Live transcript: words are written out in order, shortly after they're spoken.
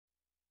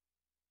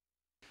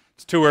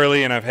It's too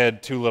early and I've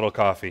had too little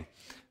coffee.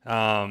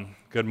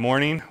 Good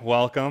morning,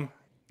 welcome.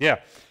 Yeah,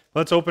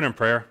 let's open in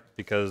prayer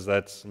because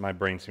my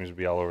brain seems to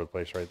be all over the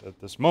place right at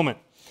this moment.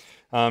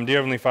 Dear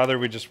Heavenly Father,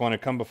 we just want to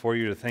come before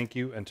you to thank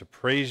you and to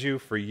praise you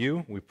for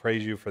you. We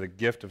praise you for the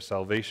gift of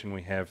salvation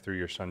we have through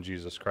your Son,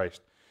 Jesus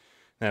Christ.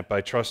 That by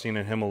trusting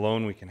in him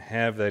alone, we can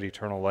have that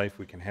eternal life.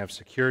 We can have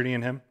security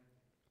in him.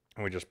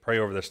 And we just pray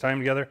over this time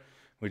together.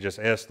 We just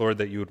ask, Lord,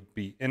 that you would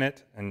be in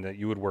it and that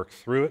you would work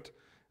through it.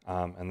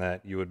 And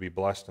that you would be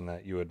blessed and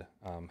that you would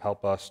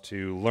help us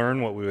to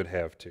learn what we would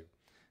have to.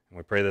 And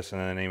we pray this in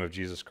the name of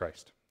Jesus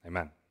Christ.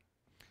 Amen.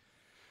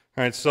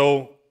 All right,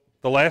 so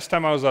the last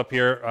time I was up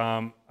here,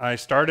 I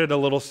started a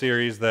little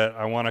series that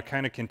I want to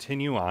kind of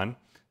continue on.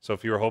 So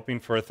if you were hoping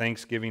for a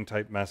Thanksgiving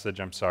type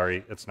message, I'm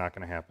sorry, it's not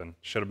going to happen.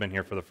 Should have been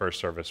here for the first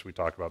service. We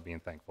talked about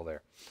being thankful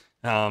there.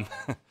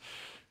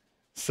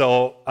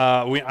 So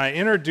I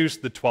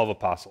introduced the 12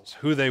 apostles,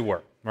 who they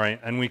were, right?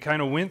 And we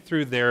kind of went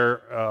through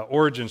their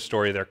origin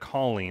story, their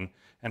calling,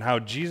 and how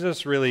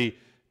Jesus really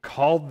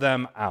called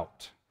them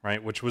out,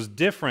 right? Which was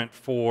different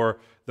for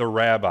the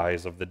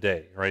rabbis of the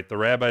day, right? The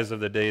rabbis of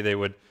the day, they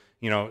would,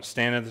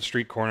 stand at the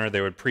street corner,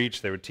 they would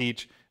preach, they would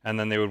teach, and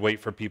then they would wait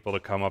for people to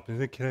come up and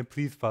say, "Can I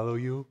please follow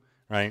you?"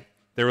 Right?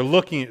 They were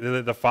looking,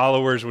 the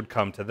followers would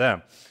come to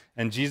them.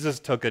 And Jesus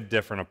took a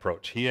different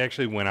approach. He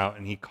actually went out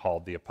and he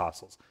called the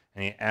apostles.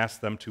 And he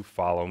asked them to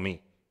follow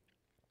me.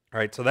 All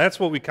right, so that's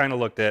what we kind of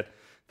looked at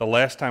the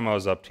last time I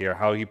was up here,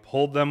 how he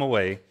pulled them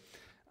away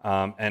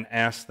and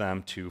asked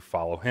them to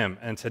follow him.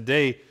 And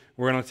today,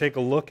 we're going to take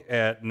a look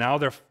at, now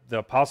the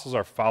apostles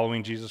are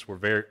following Jesus. We're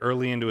very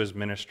early into his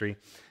ministry.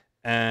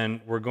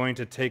 And we're going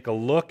to take a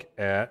look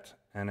at,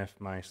 and if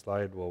my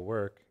slide will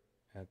work,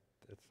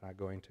 it's not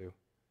going to.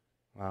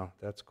 Wow,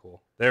 that's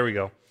cool. There we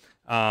go.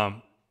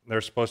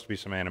 There's supposed to be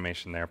some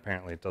animation there.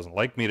 Apparently it doesn't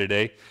like me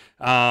today.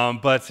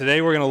 But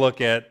today we're going to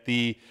look at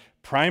the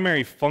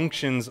primary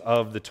functions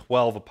of the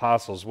 12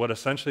 apostles, what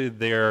essentially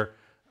their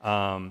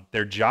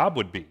job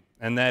would be,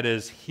 and that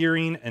is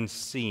hearing and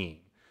seeing.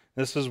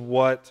 This is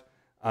what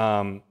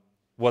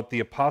the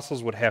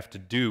apostles would have to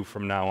do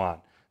from now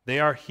on. They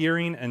are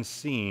hearing and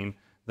seeing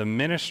the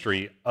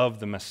ministry of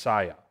the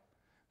Messiah.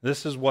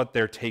 This is what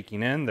they're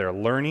taking in, they're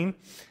learning,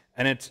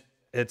 and it's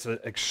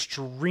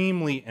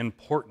extremely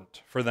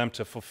important for them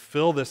to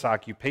fulfill this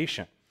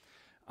occupation.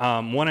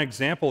 One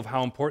example of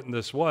how important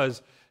this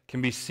was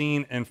can be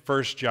seen in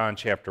 1 John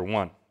chapter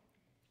 1.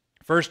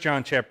 1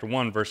 John chapter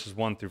 1, verses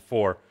 1 through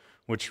 4,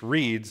 which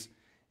reads,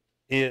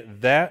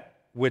 "That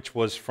which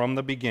was from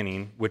the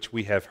beginning, which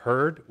we have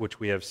heard,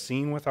 which we have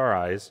seen with our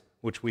eyes,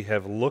 which we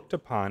have looked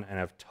upon and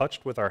have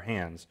touched with our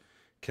hands,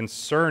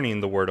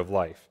 concerning the word of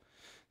life.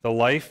 The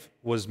life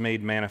was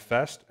made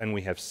manifest, and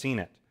we have seen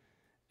it,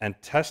 and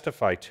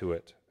testify to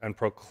it, and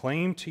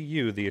proclaim to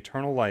you the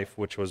eternal life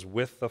which was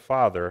with the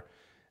Father,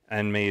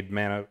 and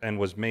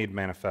was made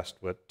manifest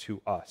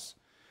to us.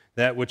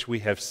 That which we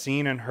have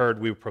seen and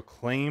heard we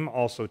proclaim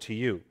also to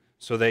you,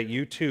 so that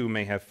you too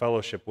may have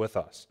fellowship with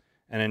us.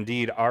 And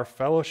indeed our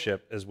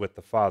fellowship is with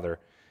the Father,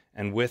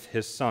 and with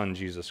his Son,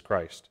 Jesus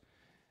Christ.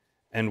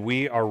 And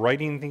we are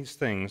writing these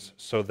things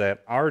so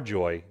that our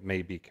joy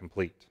may be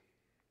complete."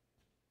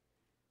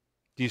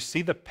 Do you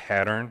see the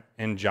pattern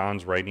in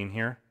John's writing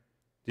here?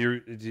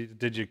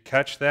 Did you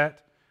catch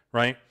that?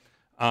 Right?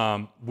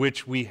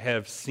 Which we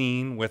have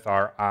seen with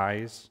our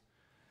eyes,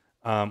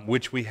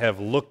 which we have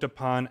looked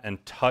upon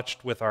and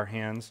touched with our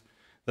hands.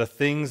 The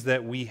things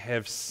that we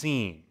have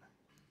seen,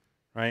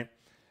 right?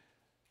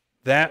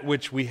 That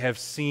which we have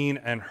seen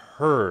and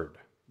heard.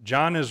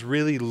 John is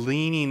really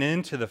leaning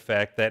into the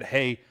fact that,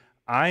 hey,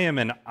 I am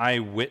an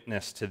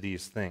eyewitness to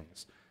these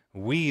things.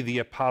 We, the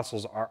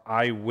apostles, are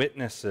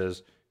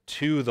eyewitnesses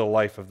to the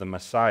life of the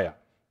Messiah.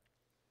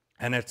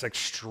 And it's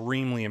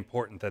extremely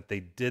important that they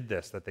did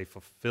this, that they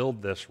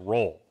fulfilled this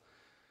role.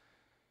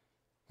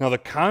 Now, the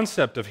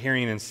concept of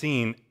hearing and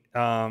seeing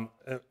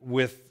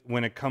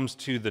when it comes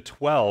to the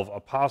 12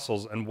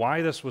 apostles and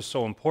why this was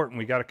so important,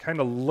 we got to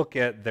kind of look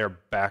at their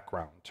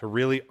background to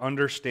really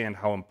understand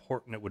how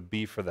important it would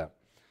be for them.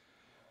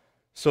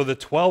 So the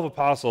 12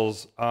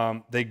 apostles,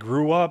 they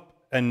grew up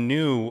and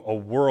knew a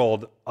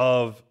world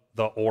of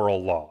the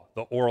oral law,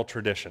 the oral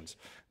traditions,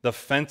 the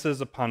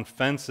fences upon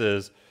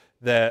fences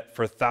that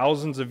for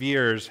thousands of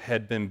years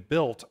had been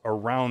built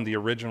around the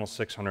original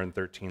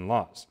 613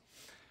 laws.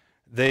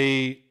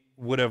 They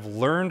would have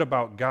learned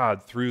about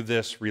God through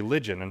this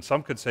religion, and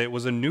some could say it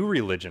was a new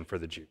religion for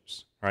the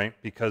Jews, right?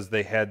 Because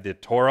they had the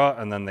Torah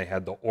and then they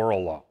had the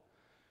oral law,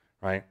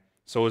 right?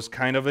 So it was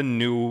kind of a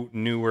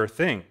newer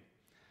thing.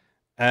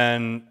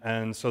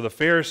 And so the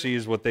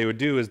Pharisees, what they would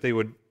do is they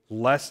would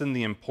lessen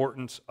the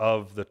importance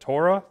of the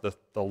Torah,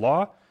 the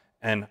law,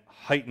 and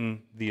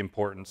heighten the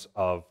importance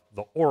of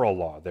the oral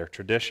law, their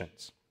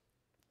traditions.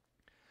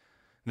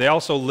 They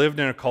also lived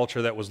in a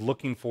culture that was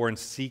looking for and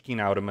seeking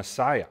out a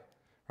Messiah,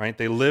 right?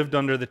 They lived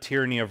under the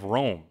tyranny of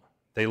Rome.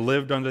 They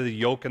lived under the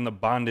yoke and the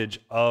bondage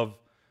of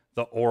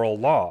the oral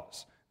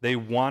laws. They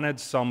wanted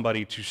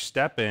somebody to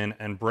step in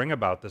and bring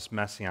about this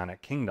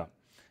messianic kingdom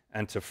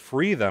and to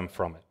free them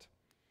from it.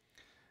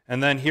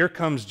 And then here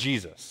comes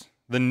Jesus,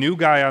 the new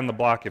guy on the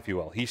block, if you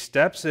will. He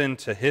steps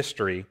into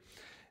history,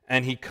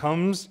 and he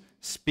comes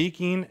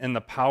speaking in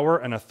the power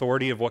and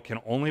authority of what can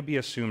only be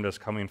assumed as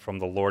coming from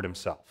the Lord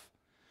himself.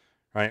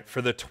 Right?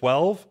 For the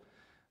 12,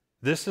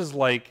 this is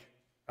like,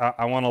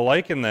 I want to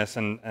liken this,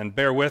 and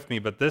bear with me,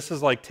 but this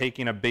is like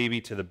taking a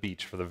baby to the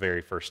beach for the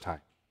very first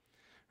time.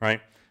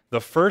 Right? The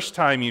first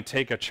time you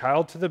take a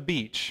child to the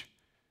beach,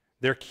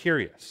 they're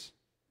curious.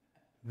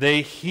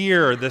 They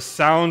hear the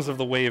sounds of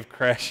the wave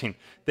crashing.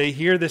 They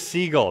hear the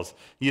seagulls.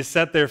 You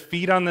set their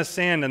feet on the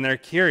sand and they're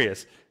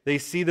curious. They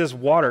see this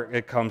water.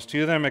 It comes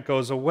to them. It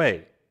goes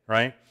away,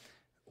 right?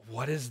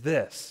 What is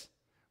this?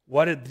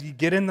 You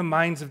get in the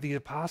minds of the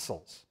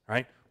apostles,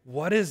 right?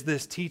 What is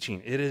this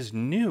teaching? It is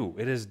new.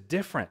 It is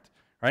different,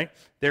 right?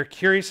 They're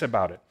curious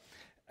about it.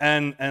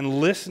 And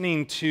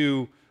listening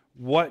to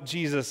what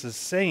Jesus is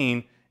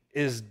saying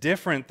is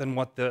different than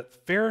what the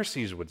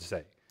Pharisees would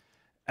say.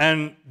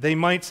 And they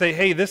might say,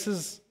 hey,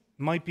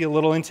 might be a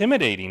little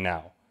intimidating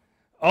now.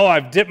 Oh,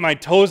 I've dipped my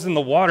toes in the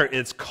water.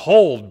 It's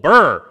cold.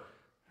 Brr.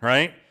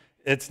 Right?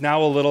 It's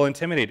now a little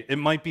intimidating. It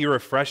might be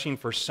refreshing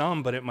for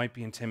some, but it might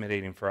be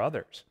intimidating for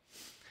others.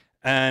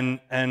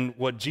 And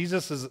what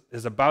Jesus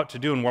is about to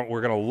do, and what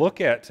we're going to look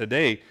at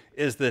today,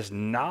 is this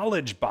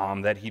knowledge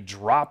bomb that he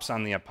drops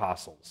on the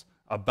apostles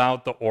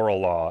about the oral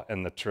law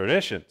and the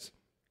traditions.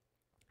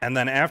 And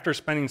then after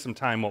spending some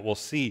time, what we'll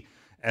see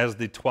as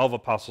the 12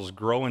 apostles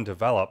grow and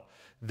develop,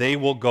 they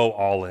will go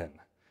all in.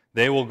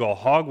 They will go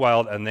hog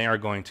wild, and they are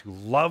going to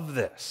love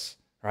this,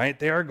 right?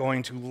 They are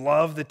going to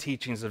love the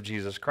teachings of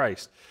Jesus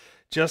Christ.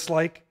 Just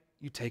like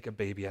you take a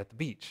baby at the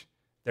beach.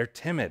 They're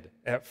timid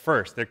at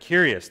first. They're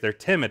curious. They're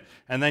timid.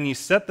 And then you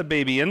set the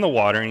baby in the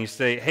water and you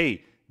say,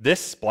 hey, this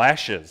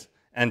splashes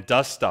and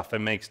does stuff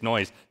and makes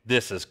noise.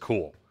 This is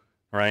cool,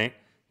 right?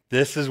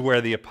 This is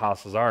where the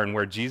apostles are and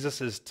where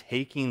Jesus is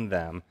taking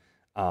them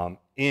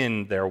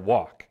in their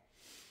walk.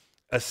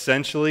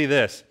 Essentially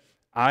this,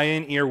 eye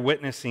and ear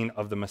witnessing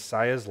of the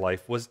Messiah's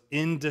life was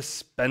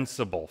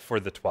indispensable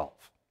for the 12,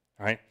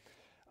 right?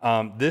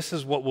 This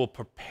is what will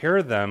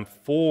prepare them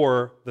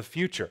for the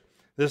future.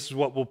 This is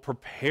what will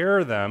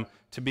prepare them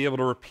to be able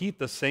to repeat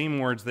the same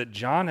words that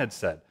John had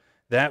said.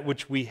 That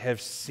which we have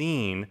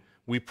seen,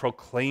 we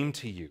proclaim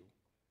to you,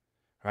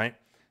 right?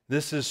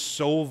 This is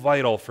so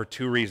vital for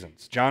two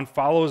reasons. John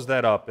follows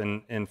that up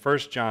in 1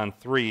 John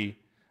 3,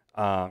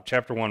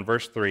 chapter 1,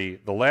 verse 3,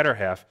 the latter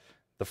half.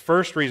 The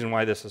first reason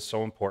why this is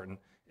so important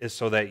is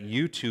so that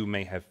you too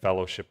may have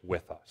fellowship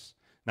with us.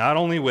 Not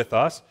only with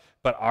us,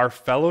 but our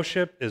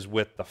fellowship is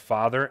with the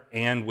Father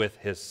and with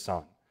his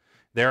Son.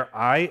 Their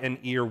eye and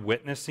ear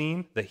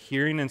witnessing, the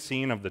hearing and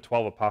seeing of the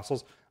 12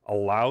 apostles,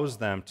 allows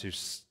them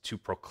to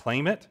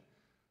proclaim it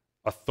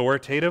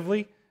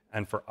authoritatively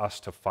and for us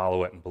to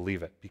follow it and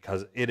believe it,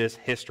 because it is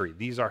history.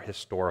 These are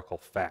historical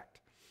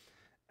fact.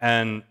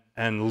 And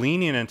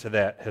leaning into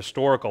that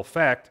historical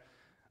fact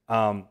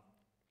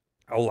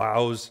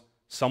allows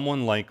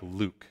someone like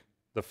Luke,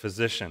 the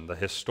physician, the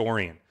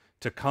historian,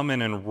 to come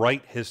in and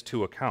write his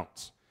two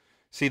accounts.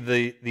 See,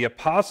 the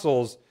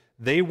apostles,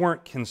 they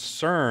weren't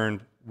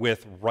concerned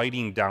with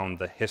writing down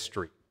the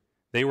history.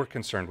 They were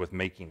concerned with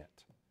making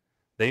it.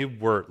 They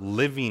were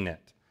living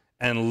it.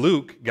 And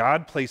Luke,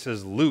 God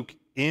places Luke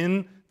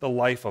in the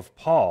life of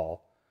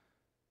Paul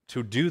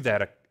to do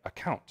that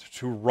account,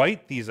 to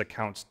write these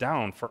accounts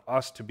down for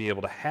us to be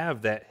able to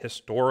have that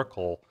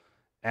historical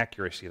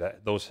accuracy,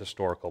 those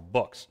historical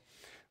books.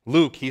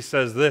 Luke, he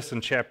says this in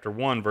chapter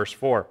 1, verse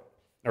 4,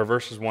 or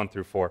verses 1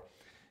 through 4.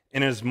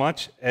 Inasmuch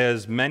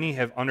as many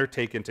have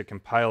undertaken to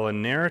compile a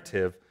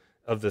narrative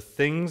of the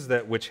things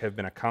that which have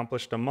been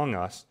accomplished among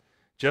us,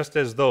 just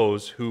as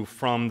those who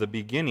from the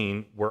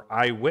beginning were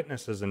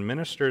eyewitnesses and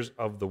ministers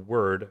of the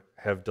word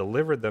have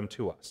delivered them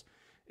to us.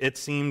 It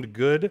seemed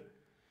good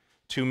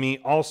to me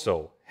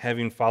also,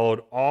 having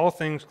followed all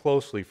things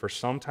closely for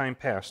some time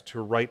past,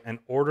 to write an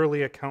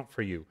orderly account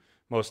for you,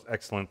 most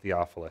excellent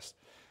Theophilus,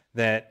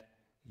 that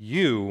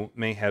you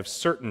may have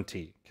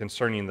certainty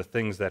concerning the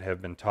things that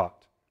have been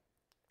taught.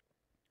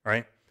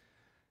 Right?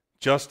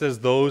 Just as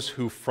those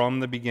who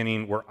from the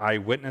beginning were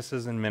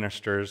eyewitnesses and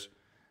ministers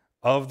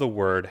of the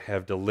word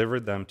have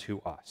delivered them to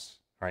us.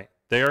 Right?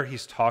 There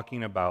he's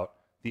talking about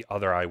the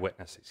other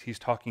eyewitnesses. He's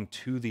talking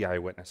to the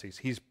eyewitnesses.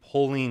 He's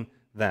pulling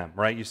them,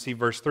 right? You see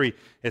verse 3,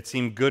 it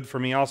seemed good for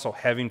me also,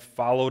 having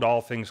followed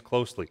all things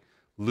closely.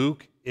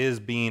 Luke is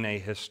being a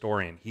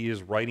historian. He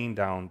is writing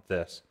down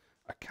this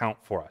account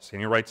for us. And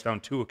he writes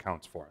down two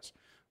accounts for us,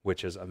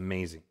 which is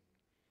amazing.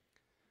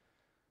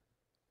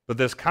 But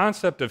this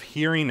concept of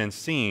hearing and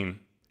seeing,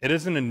 it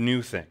isn't a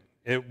new thing.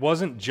 It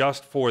wasn't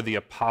just for the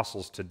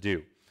apostles to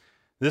do.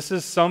 This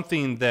is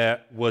something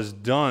that was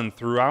done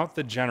throughout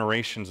the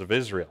generations of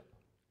Israel.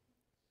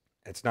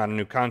 It's not a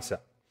new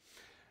concept.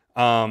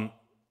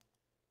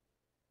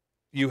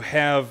 You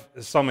have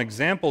some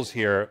examples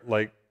here,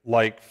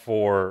 like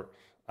for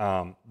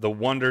the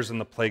wonders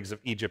and the plagues of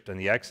Egypt and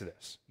the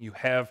Exodus. You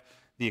have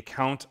the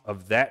account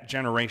of that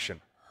generation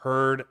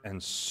heard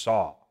and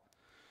saw.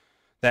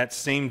 That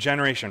same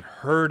generation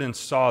heard and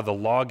saw the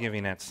law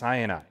giving at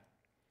Sinai.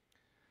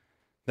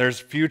 There's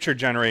future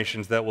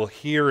generations that will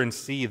hear and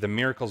see the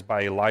miracles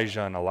by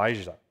Elijah and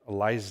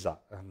Eliza,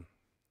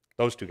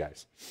 those two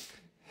guys.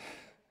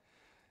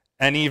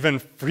 And even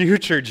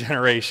future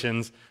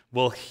generations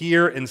will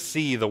hear and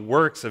see the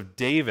works of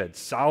David,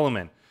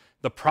 Solomon,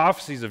 the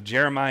prophecies of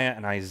Jeremiah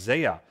and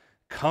Isaiah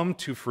come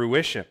to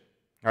fruition,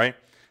 right?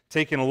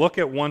 Taking a look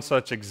at one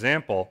such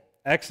example,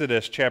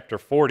 Exodus chapter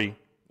 14,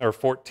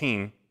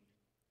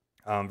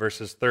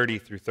 verses 30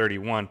 through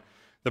 31.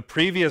 The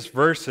previous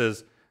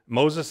verses,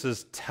 Moses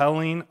is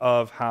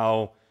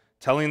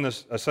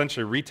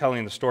essentially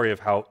retelling the story of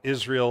how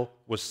Israel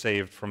was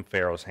saved from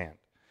Pharaoh's hand.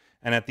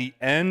 And at the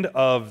end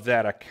of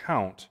that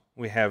account,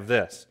 we have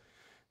this.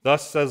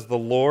 Thus the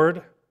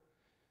Lord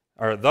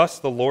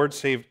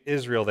saved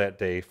Israel that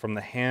day from the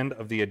hand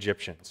of the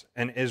Egyptians.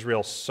 And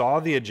Israel saw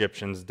the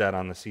Egyptians dead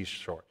on the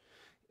seashore.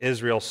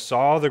 Israel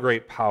saw the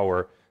great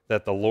power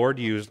that the Lord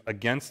used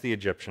against the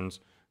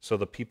Egyptians, so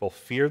the people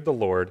feared the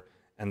Lord,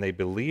 and they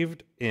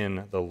believed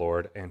in the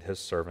Lord and his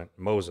servant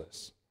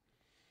Moses.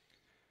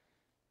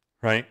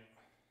 Right?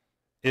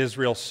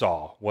 Israel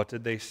saw. What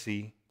did they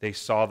see? They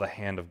saw the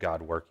hand of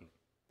God working.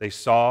 They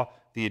saw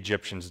the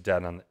Egyptians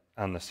dead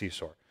on the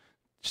seashore.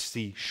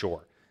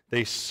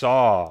 They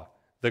saw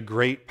the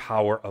great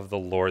power of the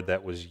Lord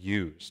that was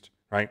used,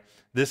 right?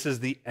 This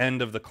is the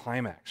end of the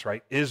climax,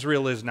 right?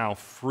 Israel is now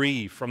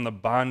free from the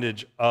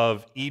bondage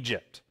of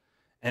Egypt,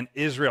 and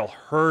Israel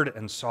heard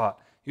and saw it.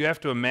 You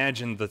have to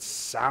imagine the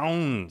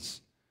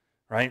sounds,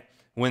 right?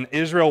 When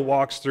Israel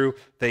walks through,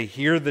 they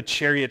hear the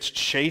chariots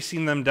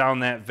chasing them down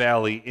that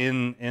valley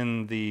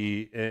in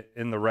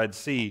the Red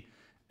Sea,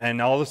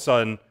 and all of a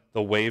sudden,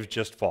 the waves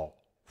just fall.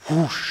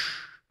 Whoosh,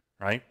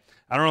 right?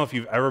 I don't know if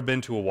you've ever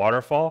been to a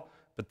waterfall,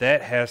 but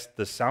that has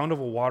the sound of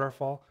a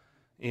waterfall.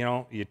 You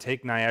know, you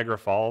take Niagara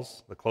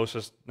Falls, the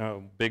closest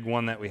big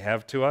one that we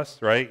have to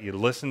us, right? You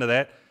listen to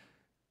that.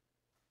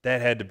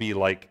 That had to be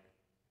like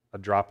a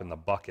drop in the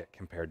bucket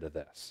compared to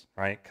this,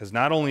 right? Because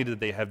not only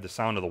did they have the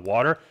sound of the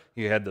water,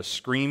 you had the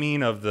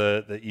screaming of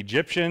the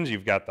Egyptians,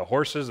 you've got the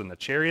horses and the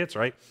chariots,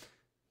 right?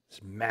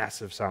 This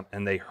massive sound.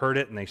 And they heard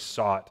it and they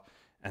saw it,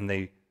 and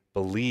they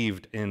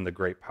believed in the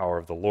great power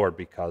of the Lord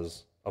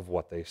because of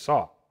what they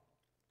saw.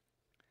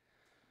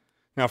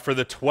 Now, for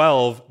the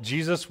 12,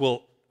 Jesus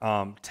will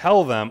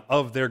tell them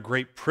of their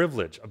great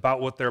privilege,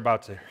 about what they're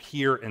about to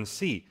hear and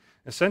see.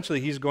 Essentially,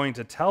 he's going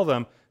to tell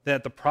them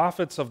that the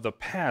prophets of the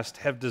past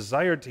have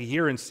desired to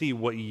hear and see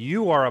what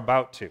you are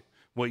about to,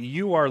 what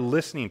you are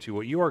listening to,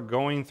 what you are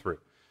going through,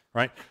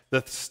 right?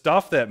 The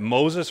stuff that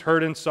Moses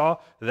heard and saw,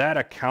 that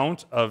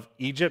account of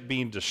Egypt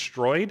being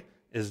destroyed,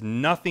 is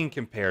nothing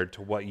compared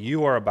to what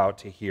you are about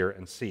to hear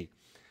and see.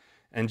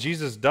 And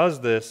Jesus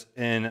does this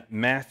in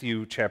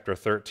Matthew chapter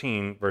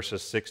 13,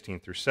 verses 16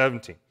 through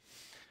 17.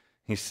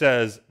 He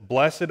says,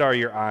 "Blessed are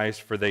your eyes,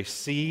 for they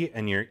see,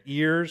 and your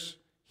ears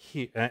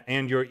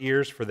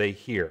for they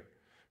hear.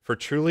 For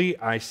truly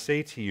I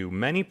say to you,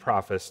 many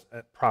prophets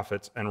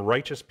and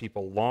righteous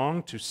people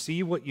long to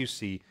see what you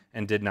see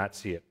and did not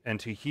see it, and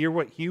to hear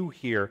what you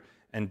hear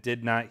and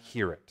did not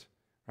hear it."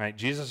 Right?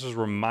 Jesus is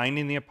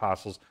reminding the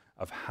apostles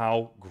of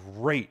how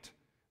great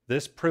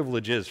this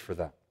privilege is for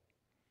them.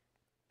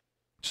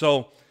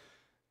 So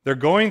they're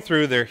going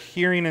through, they're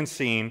hearing and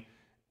seeing.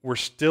 We're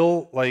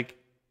still like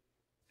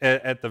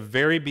at the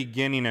very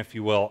beginning, if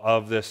you will,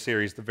 of this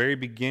series, the very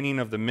beginning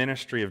of the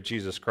ministry of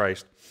Jesus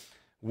Christ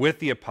with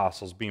the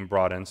apostles being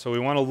brought in. So we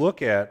want to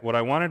look at, what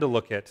I wanted to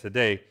look at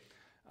today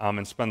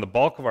and spend the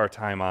bulk of our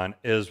time on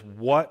is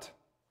what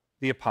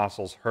the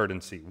apostles heard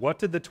and see. What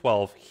did the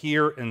 12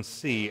 hear and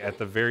see at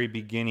the very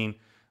beginning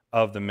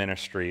of the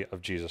ministry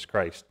of Jesus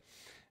Christ?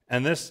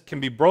 And this can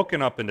be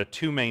broken up into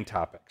two main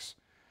topics.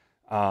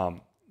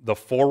 The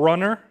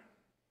forerunner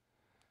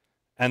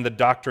and the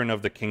doctrine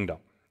of the kingdom.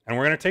 And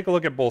we're going to take a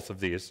look at both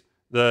of these.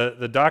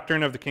 The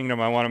doctrine of the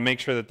kingdom, I want to make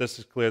sure that this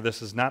is clear.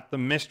 This is not the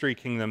mystery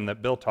kingdom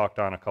that Bill talked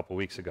on a couple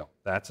weeks ago.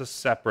 That's a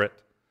separate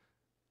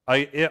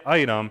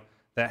item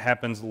that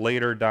happens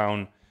later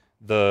down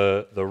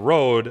the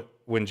road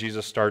when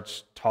Jesus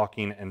starts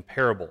talking in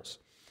parables.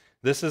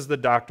 This is the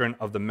doctrine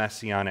of the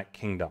messianic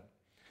kingdom.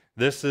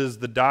 This is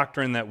the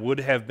doctrine that would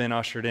have been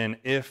ushered in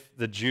if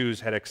the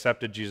Jews had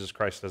accepted Jesus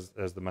Christ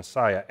as the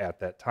Messiah at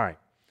that time.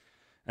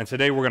 And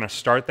today we're going to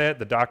start that,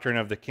 the doctrine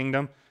of the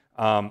kingdom.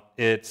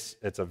 It's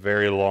a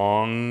very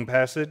long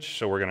passage,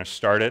 so we're going to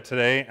start it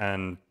today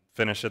and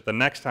finish it the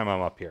next time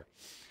I'm up here.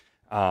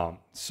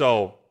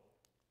 So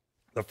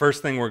the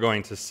first thing we're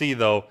going to see,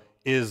 though,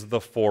 is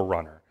the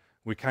forerunner.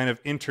 We kind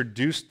of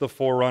introduced the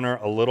forerunner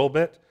a little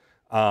bit.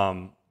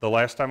 The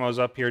last time I was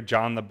up here,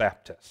 John the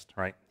Baptist,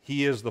 right?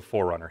 He is the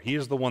forerunner. He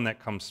is the one that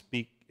comes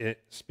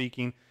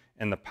speaking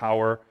in the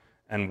power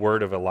and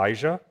word of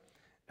Elijah.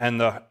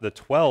 And the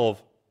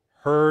 12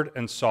 heard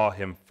and saw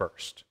him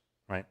first,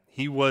 right?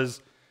 He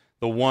was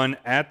the one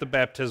at the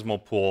baptismal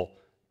pool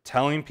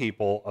telling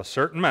people a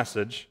certain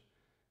message,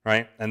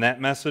 right? And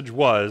that message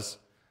was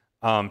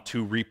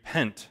to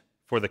repent,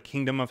 for the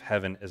kingdom of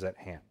heaven is at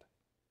hand.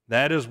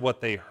 That is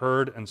what they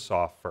heard and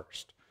saw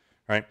first,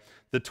 right?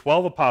 The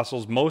 12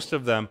 apostles, most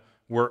of them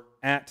were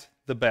at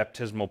the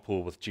baptismal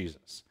pool with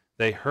Jesus.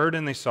 They heard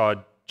and they saw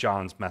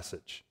John's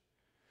message.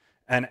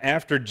 And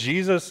after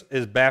Jesus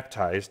is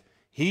baptized,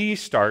 he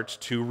starts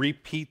to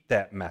repeat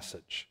that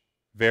message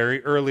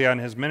very early on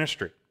his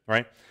ministry,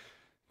 right?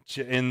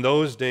 In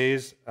those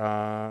days,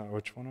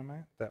 which one am I?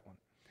 That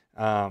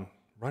one.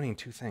 Running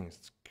two things.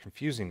 It's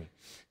confusing me.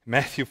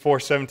 Matthew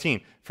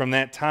 4:17. From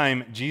that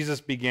time,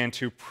 Jesus began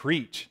to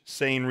preach,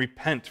 saying,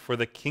 "Repent, for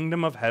the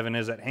kingdom of heaven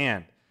is at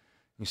hand."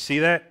 You see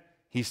that?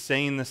 He's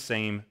saying the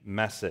same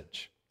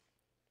message.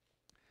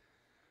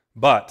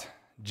 But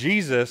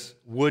Jesus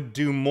would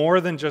do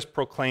more than just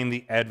proclaim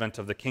the advent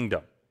of the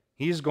kingdom.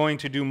 He's going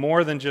to do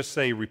more than just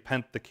say,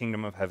 "Repent, the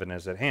kingdom of heaven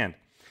is at hand."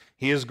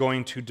 He is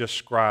going to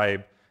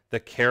describe the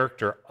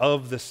character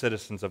of the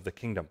citizens of the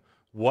kingdom,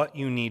 what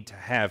you need to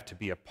have to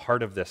be a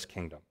part of this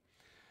kingdom.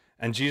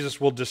 And Jesus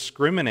will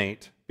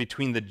discriminate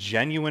between the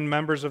genuine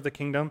members of the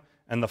kingdom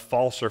and the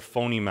false or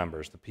phony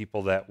members, the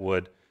people that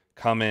would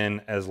come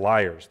in as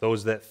liars,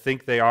 those that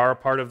think they are a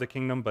part of the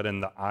kingdom, but in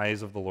the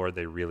eyes of the Lord,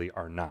 they really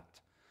are not.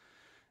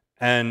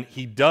 And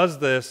he does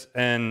this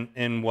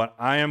in what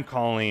I am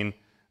calling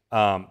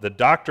the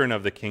doctrine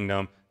of the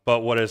kingdom, but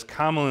what is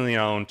commonly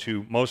known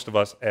to most of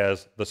us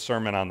as the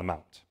Sermon on the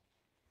Mount.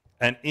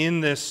 And in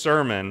this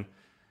sermon,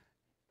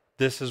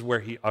 this is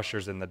where he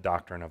ushers in the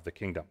doctrine of the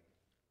kingdom.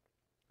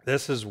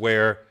 This is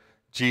where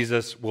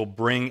Jesus will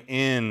bring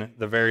in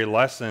the very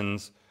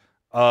lessons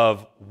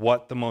of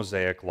what the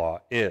Mosaic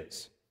law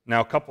is.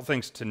 Now, a couple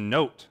things to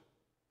note,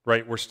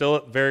 right? We're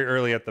still very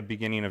early at the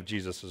beginning of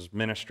Jesus'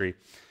 ministry,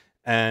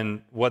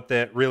 and what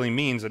that really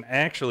means, and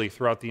actually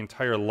throughout the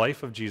entire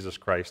life of Jesus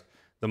Christ,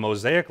 the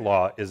Mosaic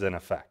law is in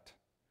effect.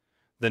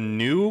 The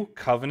new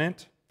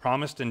covenant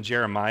promised in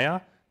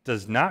Jeremiah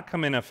does not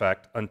come in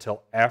effect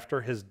until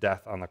after his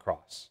death on the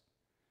cross,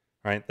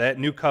 right? That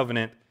new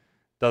covenant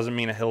doesn't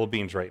mean a hill of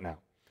beans right now.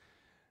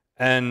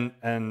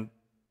 And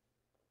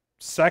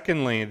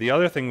secondly, the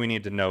other thing we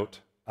need to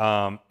note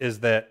is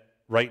that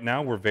right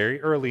now we're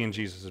very early in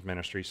Jesus'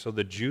 ministry, so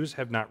the Jews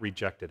have not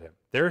rejected him.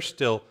 They're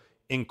still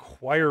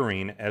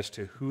inquiring as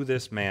to who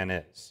this man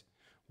is.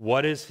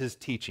 What is his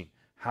teaching?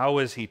 How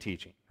is he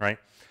teaching, right?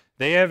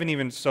 They haven't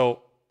even,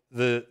 so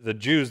the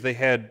Jews, they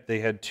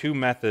had two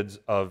methods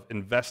of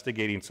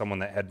investigating someone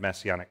that had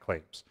messianic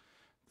claims.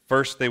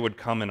 First, they would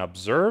come and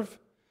observe,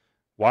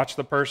 watch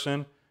the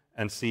person,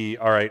 and see,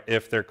 all right,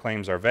 if their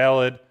claims are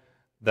valid,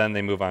 then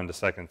they move on to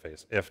second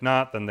phase. If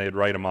not, then they'd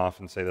write him off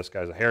and say, this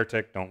guy's a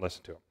heretic, don't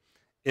listen to him.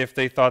 If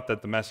they thought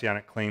that the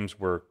messianic claims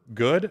were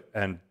good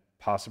and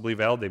possibly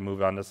valid, they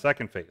moved on to the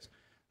second phase.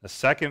 The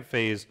second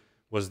phase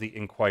was the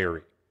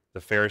inquiry.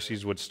 The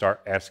Pharisees would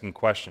start asking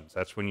questions.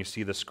 That's when you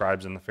see the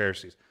scribes and the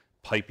Pharisees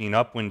piping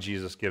up when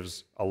Jesus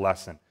gives a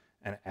lesson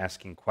and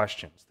asking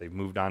questions. They've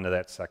moved on to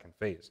that second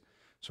phase.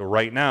 So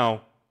right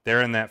now,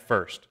 they're in that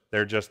first.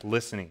 They're just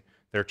listening.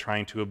 They're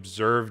trying to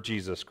observe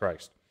Jesus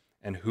Christ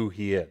and who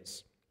he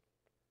is.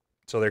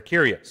 So they're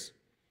curious.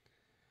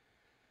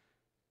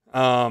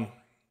 And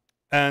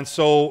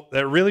so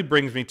that really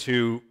brings me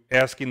to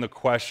asking the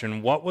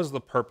question, what was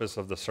the purpose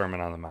of the Sermon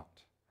on the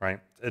Mount,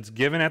 right? It's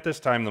given at this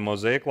time, the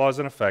Mosaic law is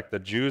in effect. The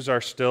Jews are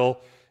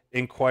still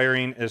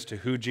inquiring as to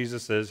who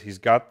Jesus is. He's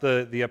got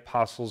the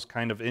apostles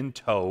kind of in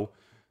tow.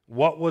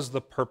 What was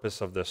the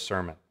purpose of this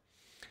sermon?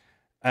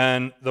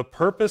 And the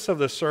purpose of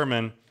the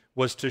sermon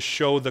was to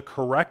show the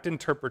correct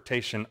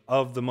interpretation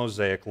of the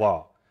Mosaic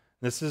law.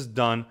 This is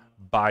done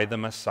by the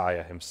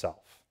Messiah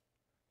himself.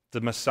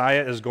 The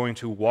Messiah is going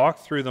to walk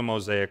through the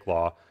Mosaic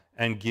law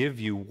and give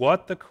you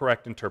what the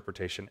correct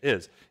interpretation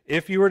is.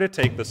 If you were to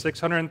take the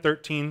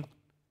 613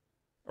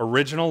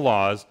 original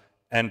laws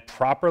and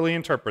properly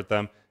interpret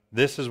them,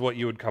 this is what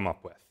you would come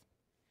up with.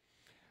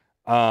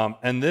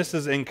 And this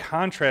is in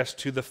contrast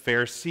to the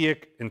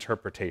Pharisaic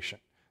interpretation.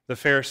 The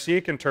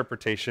Pharisaic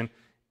interpretation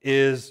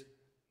is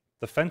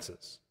the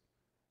fences,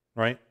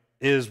 right?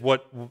 Is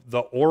what the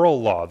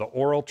oral law, the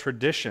oral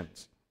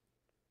traditions.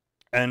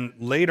 And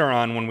later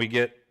on, when we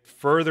get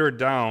further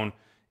down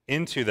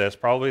into this,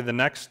 probably the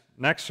next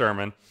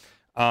sermon,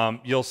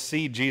 you'll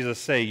see Jesus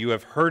say, "You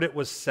have heard it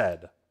was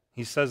said."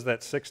 He says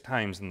that 6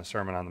 times in the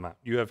Sermon on the Mount.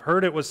 You have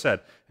heard it was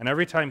said. And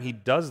every time he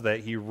does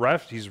that, he's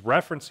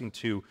referencing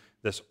to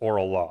this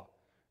oral law.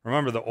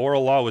 Remember, the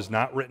oral law was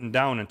not written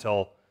down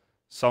until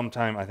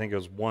sometime, I think it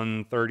was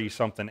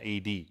 130-something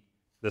AD.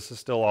 This is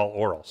still all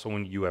oral. So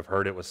when you have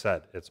heard it was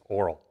said, it's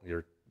oral.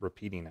 You're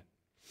repeating it.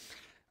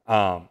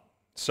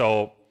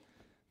 So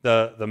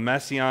the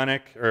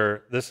messianic,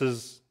 or this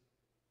is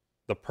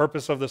the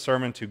purpose of the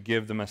sermon, to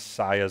give the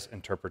Messiah's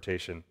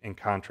interpretation in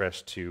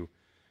contrast to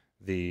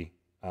the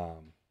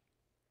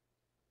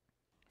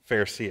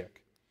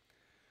Pharisaic.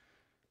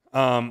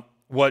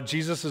 What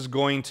Jesus is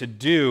going to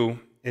do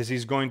is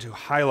he's going to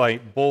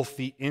highlight both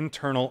the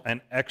internal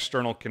and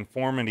external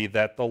conformity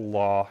that the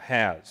law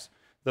has.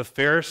 The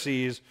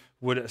Pharisees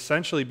would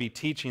essentially be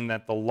teaching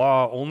that the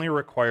law only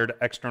required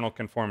external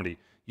conformity.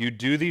 You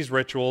do these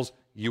rituals,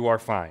 you are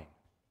fine,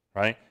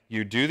 right?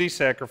 You do these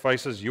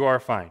sacrifices, you are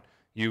fine.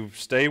 You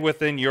stay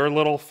within your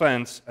little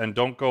fence and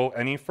don't go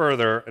any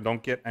further and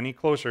don't get any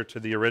closer to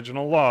the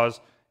original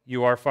laws,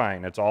 you are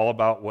fine. It's all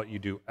about what you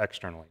do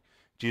externally.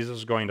 Jesus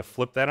is going to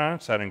flip that on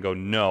its head and go,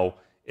 no,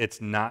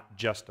 it's not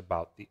just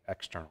about the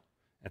external.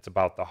 It's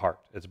about the heart.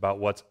 It's about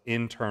what's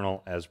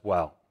internal as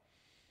well.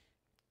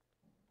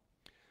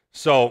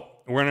 So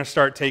we're going to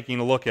start taking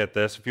a look at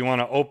this. If you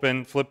want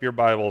to flip your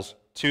Bibles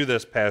to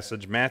this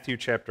passage, Matthew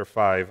chapter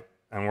 5,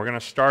 and we're going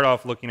to start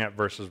off looking at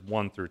verses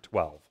 1 through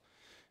 12.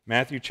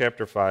 Matthew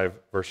chapter 5,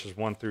 verses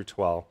 1 through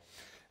 12.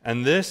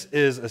 And this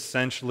is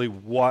essentially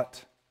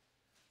what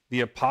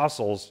the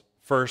apostles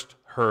first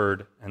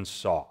heard and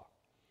saw.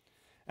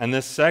 And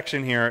this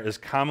section here is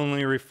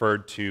commonly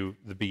referred to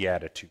the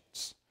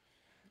Beatitudes.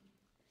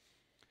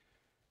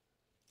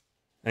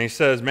 And he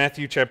says,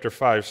 Matthew chapter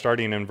 5,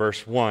 starting in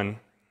verse 1,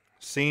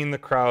 seeing the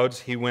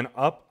crowds, he went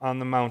up on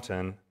the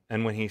mountain,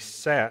 and when he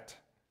sat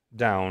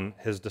down,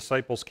 his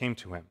disciples came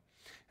to him.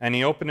 And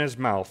he opened his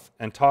mouth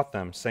and taught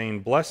them,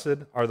 saying,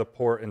 blessed are the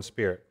poor in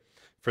spirit,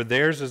 for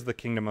theirs is the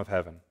kingdom of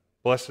heaven.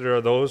 Blessed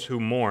are those who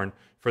mourn,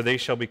 for they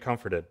shall be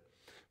comforted.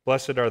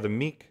 Blessed are the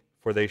meek,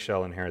 for they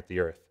shall inherit the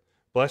earth.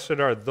 Blessed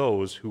are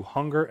those who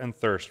hunger and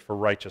thirst for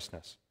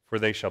righteousness, for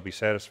they shall be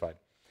satisfied.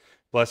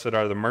 Blessed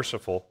are the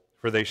merciful,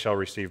 for they shall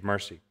receive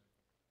mercy.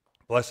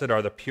 Blessed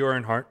are the pure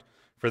in heart,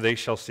 for they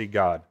shall see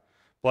God.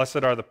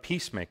 Blessed are the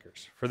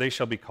peacemakers, for they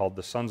shall be called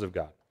the sons of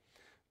God.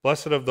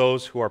 Blessed of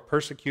those who are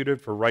persecuted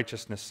for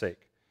righteousness'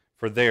 sake,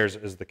 for theirs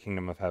is the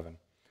kingdom of heaven.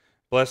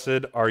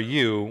 Blessed are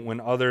you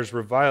when others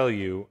revile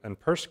you and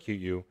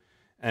persecute you,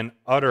 and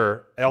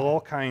utter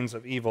all kinds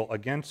of evil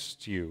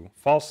against you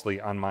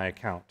falsely on my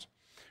account.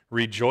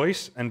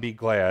 Rejoice and be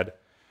glad,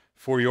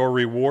 for your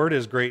reward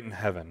is great in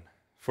heaven,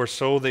 for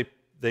so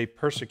they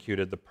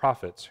persecuted the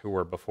prophets who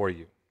were before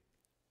you.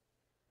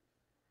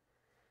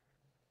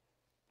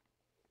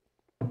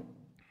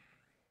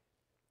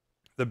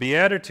 The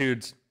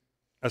Beatitudes,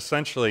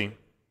 essentially,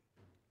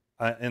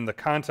 in the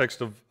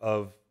context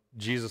of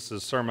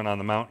Jesus' Sermon on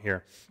the Mount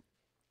here,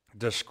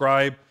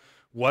 describe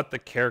what the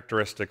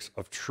characteristics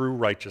of true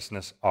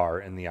righteousness are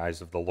in the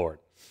eyes of the Lord.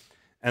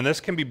 And this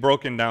can be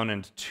broken down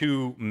into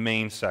two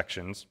main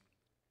sections.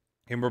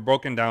 And we're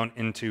broken down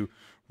into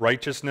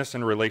righteousness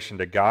in relation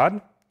to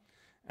God,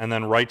 and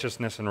then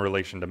righteousness in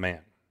relation to man.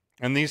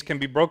 And these can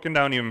be broken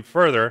down even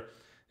further,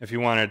 if you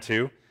wanted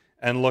to,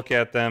 and look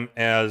at them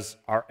as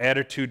our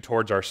attitude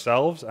towards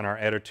ourselves and our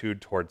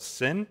attitude towards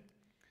sin,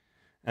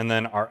 and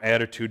then our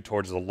attitude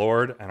towards the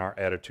Lord and our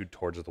attitude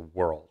towards the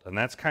world. And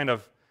that's kind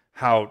of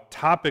how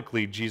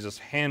topically Jesus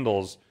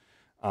handles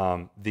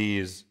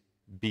these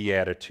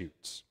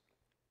Beatitudes.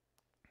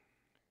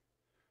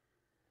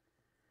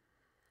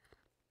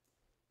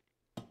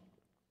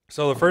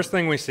 So the first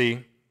thing we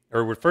see,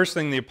 or the first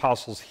thing the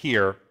apostles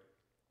hear,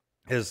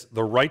 is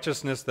the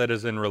righteousness that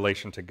is in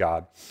relation to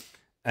God.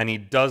 And he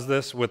does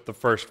this with the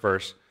first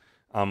verse.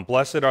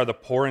 Blessed are the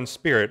poor in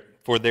spirit,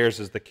 for theirs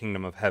is the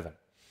kingdom of heaven.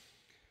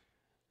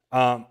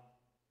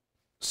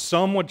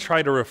 Some would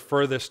try to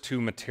refer this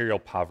to material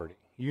poverty.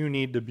 You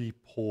need to be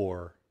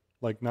poor,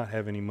 like not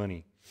have any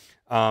money.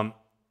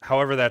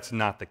 However, that's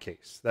not the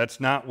case. That's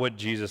not what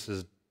Jesus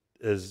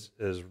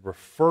is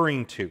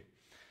referring to.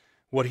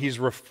 What he's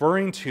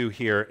referring to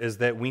here is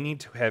that we need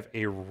to have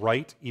a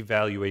right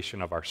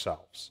evaluation of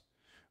ourselves.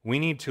 We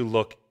need to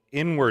look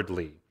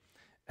inwardly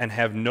and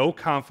have no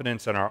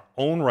confidence in our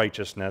own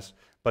righteousness,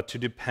 but to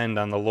depend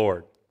on the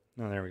Lord.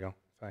 Oh, there we go.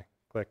 If I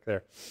click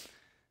there.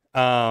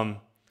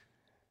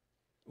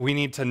 We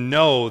need to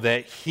know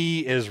that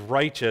he is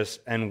righteous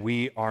and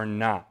we are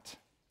not.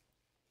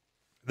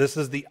 This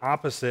is the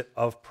opposite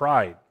of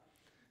pride,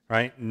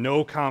 right?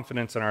 No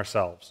confidence in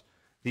ourselves.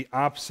 The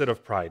opposite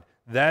of pride.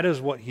 That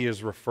is what he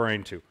is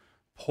referring to.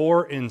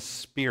 Poor in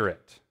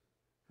spirit,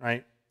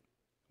 right?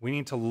 We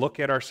need to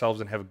look at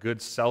ourselves and have a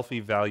good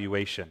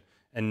self-evaluation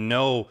and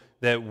know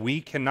that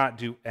we cannot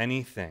do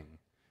anything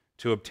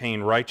to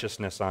obtain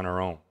righteousness on our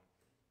own.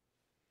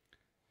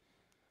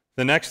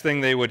 The next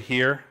thing they would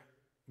hear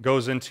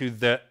goes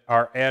into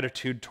our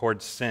attitude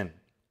towards sin.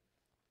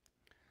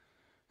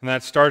 And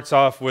that starts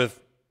off with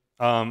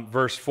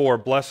verse 4,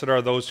 blessed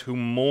are those who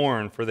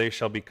mourn, for they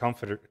shall be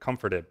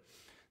comforted.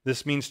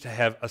 This means to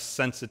have a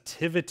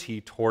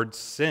sensitivity towards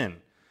sin.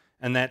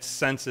 And that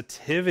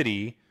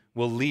sensitivity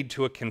will lead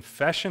to a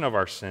confession of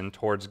our sin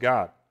towards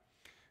God.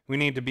 We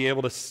need to be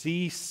able to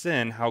see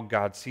sin how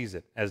God sees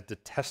it, as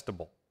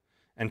detestable,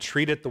 and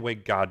treat it the way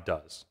God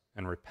does,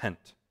 and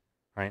repent,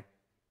 right?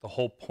 The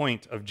whole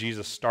point of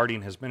Jesus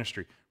starting his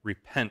ministry,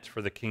 repent,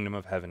 for the kingdom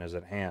of heaven is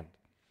at hand.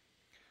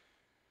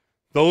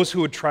 Those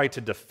who would try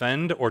to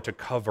defend or to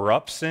cover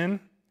up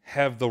sin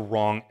have the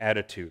wrong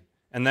attitude.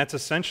 And that's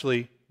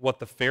essentially what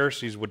the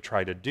Pharisees would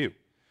try to do.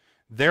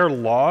 Their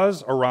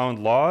laws around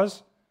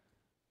laws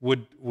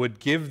would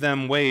give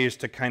them ways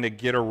to kind of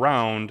get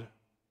around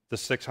the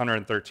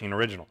 613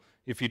 original.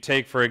 If you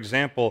take, for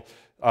example,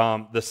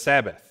 the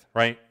Sabbath,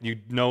 right?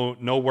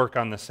 No work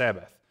on the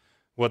Sabbath.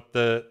 What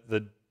the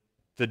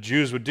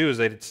Jews would do is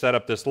they'd set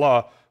up this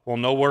law, well,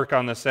 no work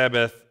on the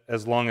Sabbath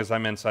as long as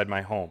I'm inside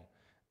my home.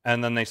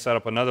 And then they set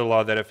up another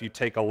law that if you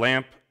take a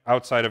lamp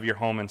outside of your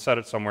home and set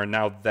it somewhere,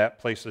 now that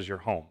place is your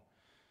home.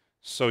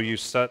 So you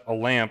set a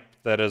lamp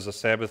that is a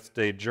Sabbath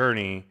day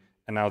journey,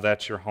 and now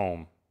that's your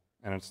home.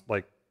 And it's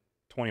like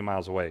 20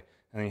 miles away.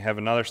 And then you have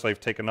another slave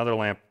take another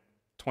lamp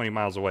 20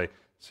 miles away.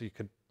 So you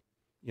could,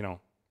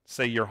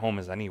 say your home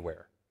is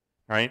anywhere,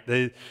 right?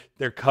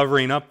 They're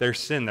covering up their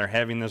sin. They're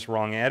having this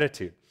wrong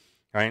attitude,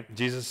 right?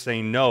 Jesus is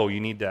saying, no, you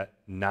need to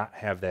not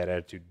have that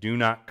attitude. Do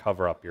not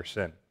cover up your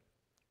sin.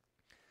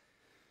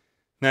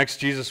 Next,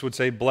 Jesus would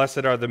say,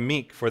 blessed are the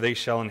meek, for they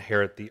shall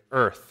inherit the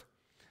earth.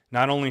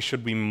 Not only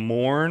should we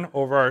mourn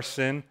over our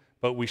sin,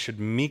 but we should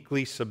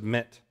meekly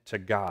submit to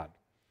God.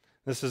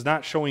 This is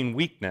not showing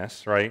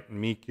weakness, right?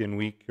 Meek and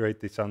weak, right?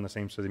 They sound the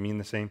same, so they mean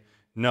the same.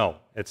 No,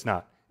 it's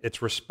not.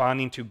 It's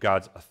responding to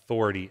God's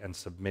authority and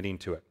submitting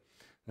to it.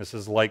 This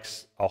is like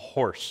a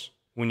horse.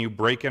 When you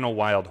break in a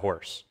wild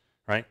horse,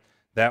 right?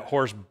 That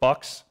horse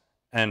bucks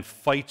and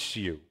fights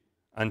you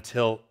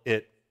until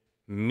it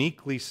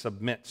meekly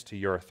submits to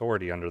your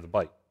authority under the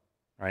bite,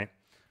 right?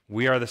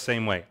 We are the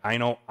same way. I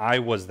know I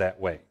was that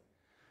way.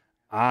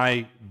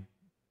 I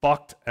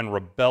bucked and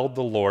rebelled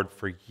the Lord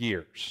for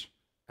years.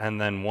 And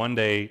then one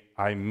day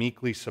I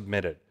meekly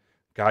submitted.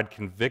 God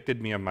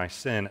convicted me of my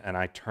sin and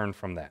I turned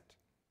from that.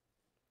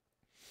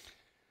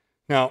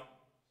 Now,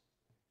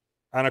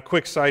 on a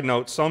quick side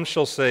note, some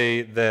shall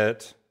say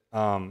that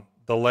the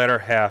latter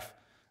half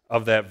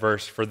of that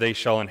verse, for they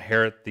shall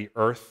inherit the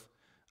earth,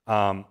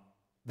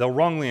 they'll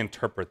wrongly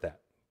interpret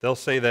that. They'll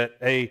say that,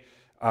 hey,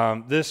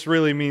 this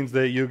really means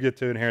that you get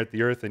to inherit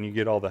the earth and you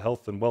get all the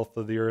health and wealth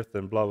of the earth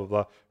and blah, blah,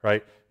 blah,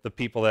 right? The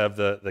people that have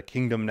the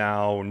kingdom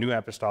now, New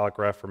Apostolic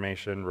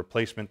Reformation,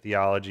 replacement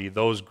theology,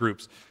 those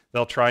groups,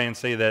 they'll try and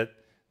say that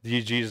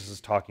Jesus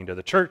is talking to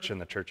the church and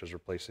the church is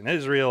replacing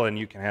Israel and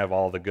you can have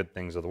all the good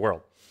things of the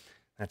world.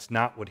 That's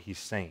not what he's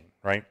saying,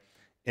 right?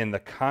 In the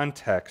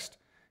context,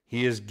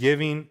 he is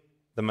giving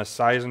the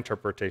Messiah's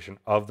interpretation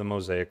of the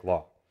Mosaic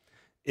law.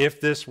 If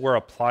this were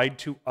applied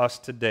to us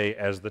today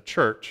as the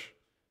church,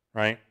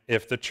 right?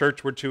 If the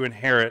church were to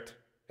inherit,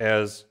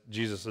 as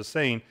Jesus is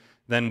saying,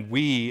 then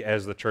we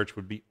as the church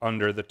would be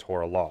under the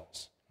Torah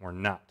laws. We're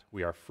not.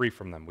 We are free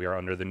from them. We are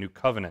under the new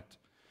covenant,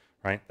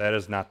 right? That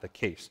is not the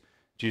case.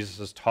 Jesus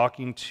is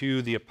talking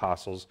to the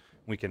apostles.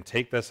 We can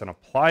take this and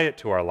apply it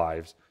to our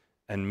lives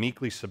and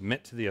meekly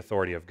submit to the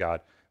authority of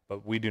God,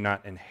 but we do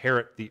not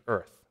inherit the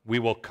earth. We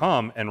will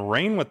come and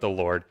reign with the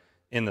Lord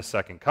in the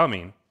second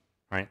coming,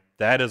 right?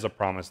 That is a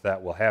promise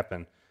that will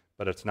happen,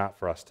 but it's not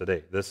for us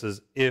today. This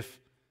is if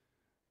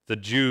the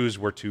Jews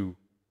were to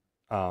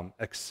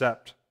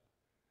accept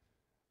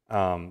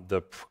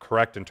the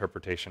correct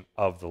interpretation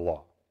of the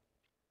law.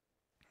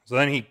 So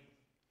then he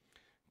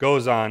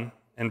goes on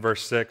in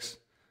verse 6,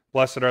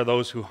 blessed are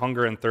those who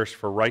hunger and thirst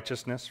for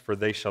righteousness, for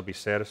they shall be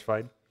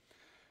satisfied.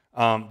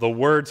 The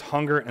words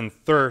hunger and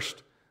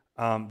thirst,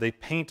 they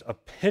paint a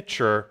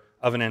picture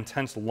of an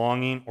intense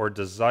longing or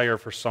desire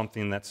for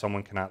something that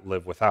someone cannot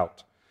live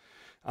without.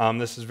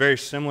 This is very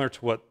similar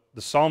to what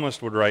the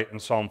psalmist would write in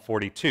Psalm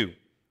 42.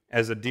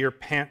 As a deer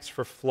pants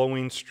for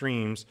flowing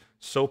streams,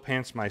 so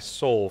pants my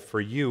soul for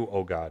you,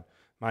 O God.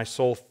 My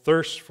soul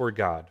thirsts for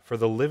God, for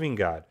the living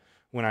God.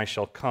 When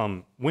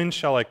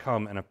shall I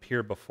come and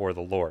appear before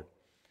the Lord?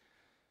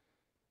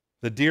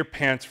 The deer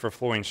pants for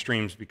flowing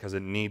streams because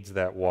it needs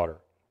that water.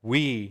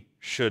 We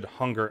should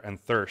hunger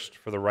and thirst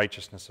for the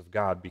righteousness of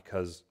God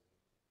because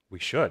we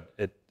should.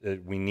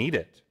 We need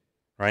it,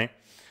 right?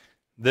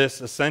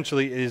 This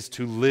essentially is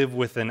to live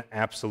with an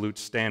absolute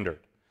standard.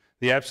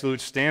 The absolute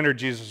standard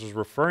Jesus was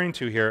referring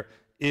to here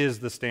is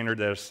the standard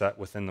that is set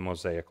within the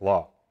Mosaic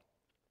law.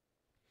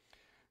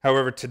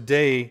 However,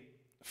 today,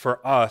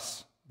 for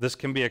us, this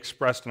can be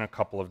expressed in a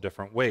couple of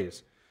different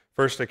ways.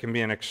 First, it can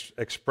be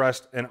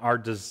expressed in our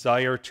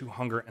desire to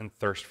hunger and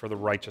thirst for the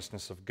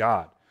righteousness of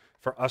God,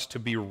 for us to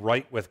be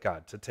right with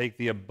God, to take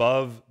the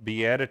above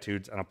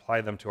Beatitudes and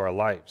apply them to our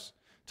lives,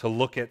 to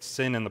look at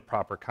sin in the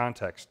proper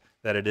context,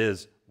 that it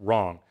is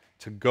wrong,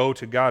 to go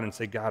to God and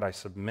say, God, I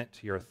submit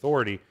to your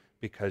authority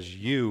because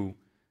you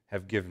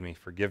have given me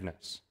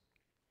forgiveness.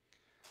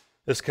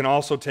 This can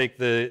also take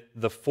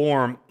the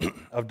form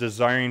of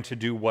desiring to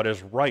do what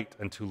is right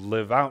and to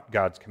live out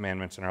God's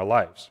commandments in our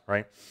lives,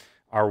 right?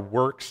 Our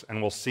works, and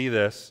we'll see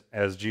this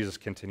as Jesus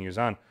continues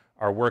on,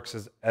 our works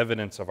is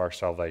evidence of our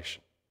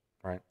salvation,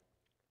 right?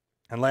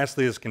 And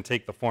lastly, this can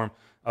take the form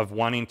of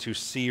wanting to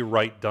see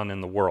right done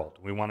in the world.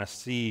 We want to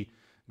see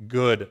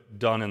good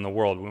done in the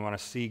world. We want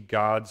to see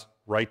God's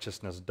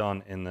righteousness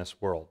done in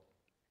this world.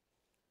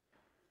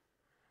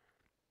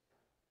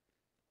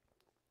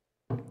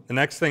 The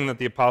next thing that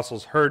the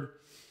apostles heard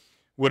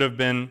would have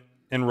been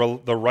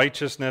the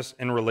righteousness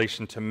in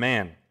relation to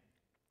man.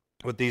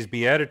 With these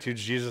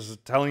Beatitudes, Jesus is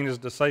telling his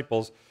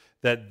disciples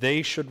that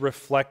they should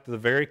reflect the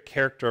very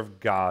character of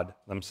God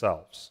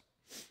themselves.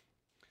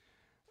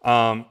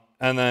 And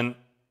then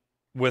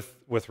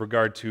with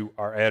regard to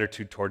our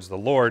attitude towards the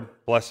Lord,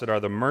 blessed are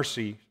the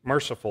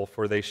merciful,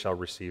 for they shall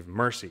receive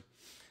mercy.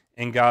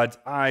 In God's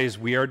eyes,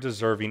 we are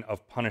deserving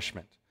of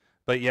punishment.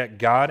 But yet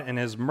God in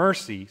his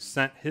mercy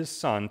sent his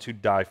Son to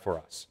die for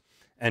us.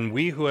 And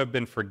we who have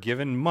been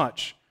forgiven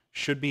much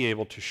should be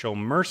able to show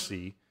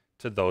mercy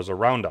to those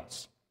around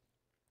us.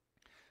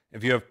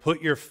 If you have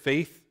put your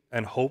faith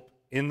and hope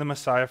in the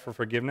Messiah for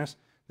forgiveness,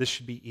 this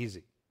should be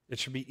easy. It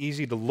should be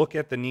easy to look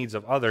at the needs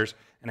of others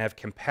and have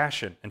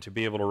compassion and to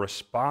be able to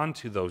respond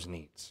to those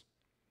needs.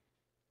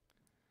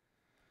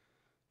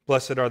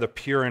 Blessed are the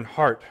pure in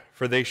heart,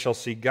 for they shall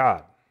see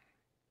God.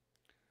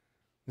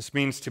 This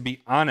means to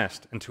be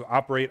honest and to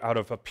operate out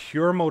of a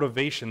pure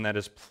motivation that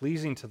is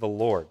pleasing to the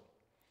Lord,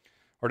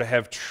 or to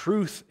have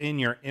truth in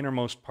your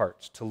innermost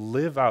parts, to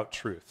live out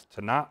truth,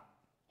 to not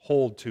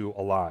hold to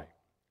a lie.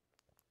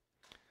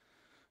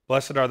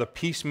 Blessed are the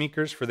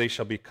peacemakers, for they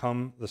shall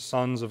become the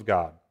sons of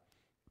God.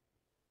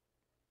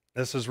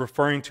 This is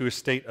referring to a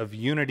state of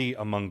unity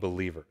among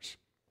believers.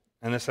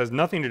 And this has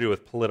nothing to do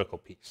with political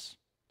peace.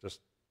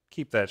 Just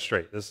keep that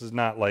straight. This is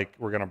not like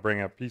we're going to bring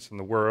up peace in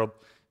the world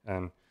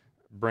and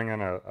bring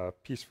in a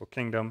peaceful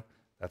kingdom.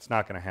 That's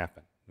not going to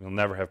happen. We'll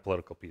never have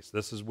political peace.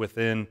 This is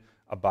within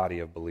a body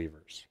of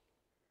believers.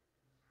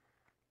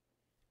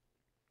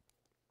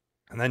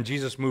 And then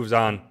Jesus moves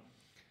on,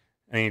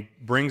 and he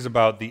brings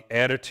about the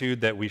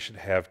attitude that we should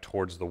have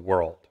towards the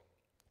world.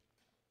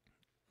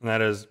 And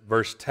that is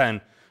verse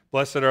 10,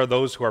 "Blessed are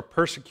those who are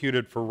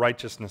persecuted for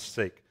righteousness'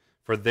 sake,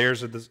 for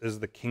theirs is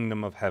the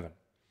kingdom of heaven."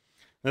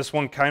 This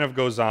one kind of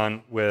goes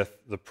on with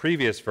the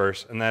previous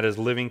verse, and that is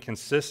living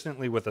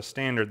consistently with a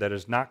standard that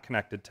is not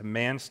connected to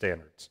man's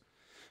standards,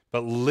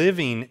 but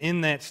living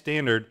in that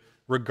standard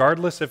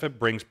regardless if it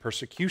brings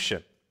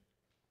persecution.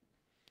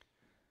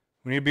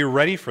 We need to be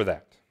ready for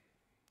that.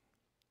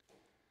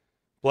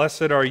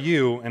 Blessed are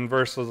you, in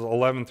verses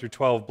 11 through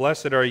 12,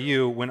 "Blessed are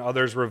you when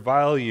others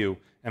revile you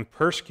and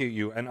persecute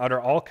you and utter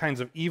all kinds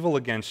of evil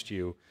against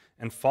you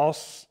and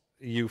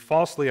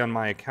falsely on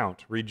my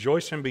account.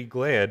 Rejoice and be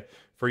glad,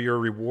 for your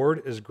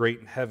reward is great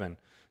in heaven.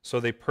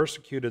 So they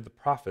persecuted the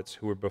prophets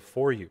who were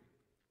before you."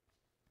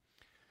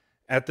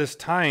 At this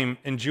time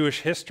in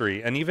Jewish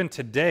history, and even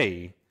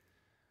today,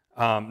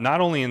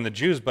 not only in the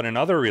Jews but in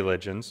other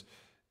religions,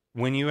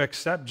 when you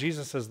accept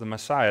Jesus as the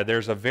Messiah,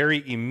 there's a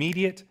very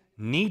immediate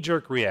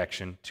knee-jerk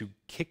reaction to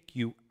kick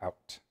you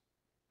out,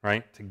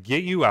 right? To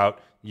get you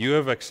out. You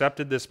have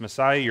accepted this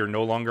Messiah. You're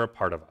no longer a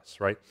part of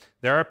us, right?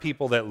 There are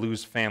people that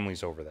lose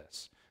families over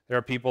this. There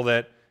are people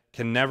that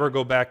can never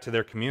go back to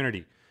their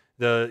community.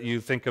 You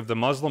think of the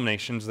Muslim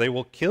nations, they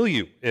will kill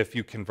you if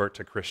you convert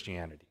to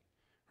Christianity,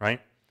 right?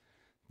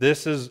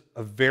 This is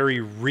a very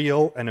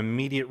real and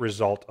immediate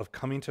result of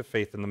coming to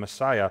faith in the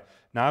Messiah,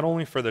 not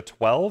only for the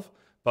 12,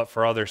 but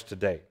for others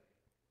today.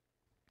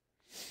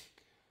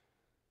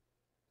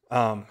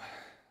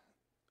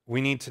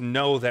 We need to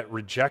know that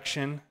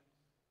rejection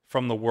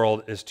from the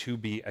world is to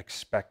be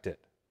expected.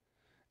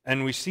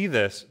 And we see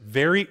this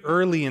very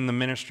early in the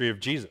ministry of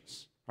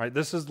Jesus. Right?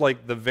 This is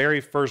like the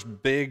very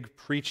first big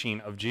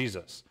preaching of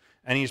Jesus.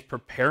 And he's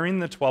preparing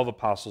the 12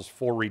 apostles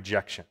for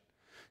rejection.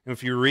 And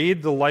if you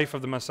read the life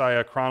of the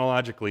Messiah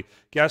chronologically,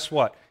 guess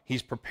what?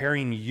 He's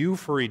preparing you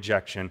for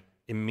rejection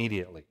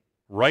immediately,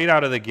 right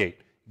out of the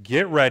gate.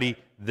 Get ready.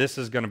 This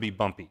is going to be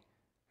bumpy.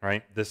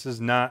 Right? This is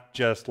not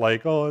just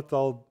like, oh, it's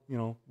all,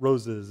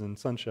 roses and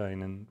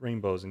sunshine and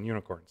rainbows and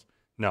unicorns.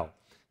 No.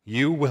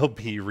 You will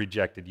be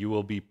rejected. You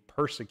will be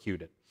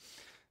persecuted.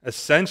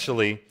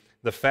 Essentially,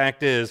 the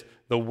fact is,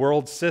 the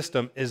world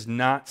system is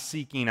not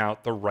seeking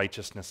out the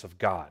righteousness of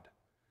God.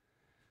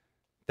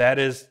 That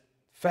is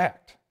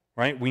fact,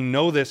 right? We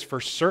know this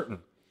for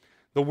certain.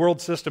 The world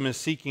system is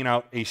seeking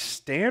out a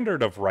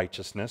standard of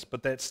righteousness,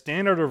 but that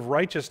standard of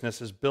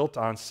righteousness is built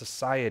on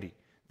society,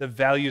 the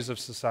values of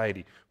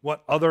society,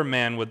 what other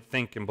man would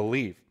think and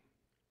believe.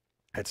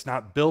 It's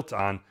not built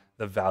on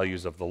the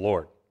values of the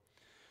Lord.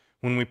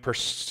 When we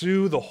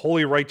pursue the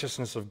holy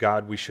righteousness of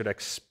God, we should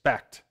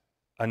expect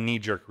a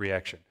knee-jerk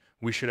reaction.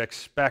 We should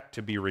expect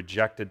to be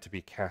rejected, to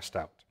be cast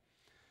out.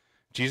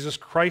 Jesus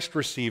Christ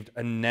received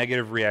a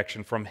negative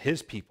reaction from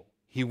his people.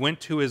 He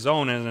went to his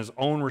own, and his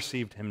own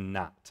received him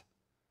not.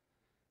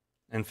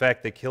 In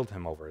fact, they killed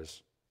him over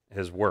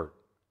his word.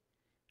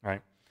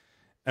 Right?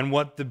 And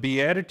what the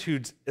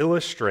Beatitudes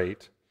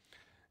illustrate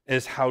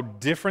is how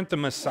different the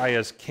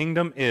Messiah's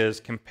kingdom is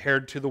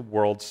compared to the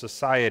world's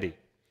society.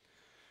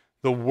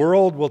 The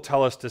world will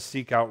tell us to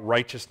seek out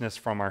righteousness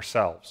from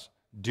ourselves.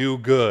 Do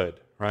good,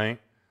 right?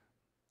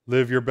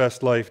 Live your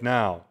best life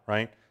now,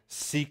 right?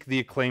 Seek the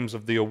acclaims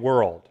of the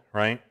world,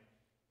 right?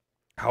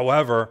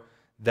 However,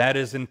 that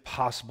is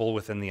impossible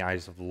within the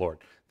eyes of the Lord.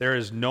 There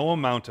is no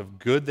amount of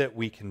good that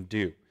we can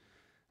do.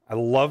 I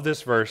love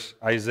this verse,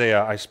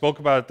 Isaiah. I spoke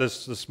about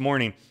this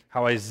morning,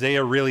 how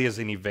Isaiah really is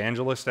an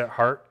evangelist at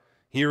heart.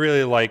 He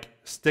really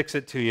sticks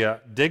it to you,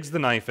 digs the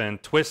knife in,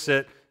 twists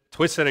it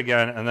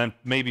again, and then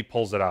maybe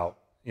pulls it out.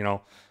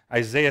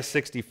 Isaiah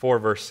 64,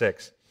 verse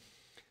 6.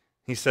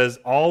 He says,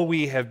 "All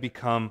we have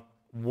become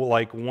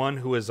like one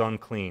who is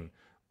unclean.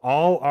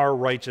 All our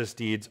righteous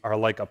deeds are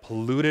like a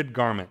polluted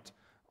garment.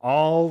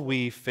 All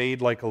we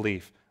fade like a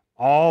leaf.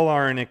 All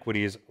our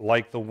iniquities,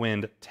 like the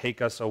wind,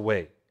 take us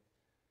away."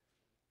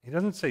 He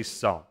doesn't say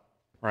some,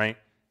 right?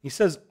 He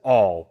says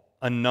all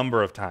a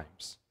number of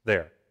times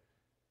there.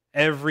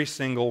 Every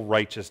single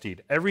righteous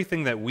deed.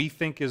 Everything that we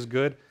think is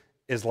good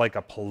is like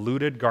a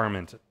polluted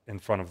garment in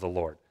front of the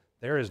Lord.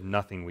 There is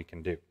nothing we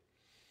can do.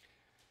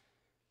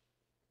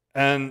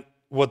 And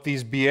what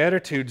these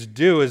Beatitudes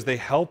do is they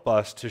help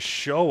us to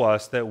show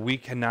us that we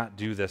cannot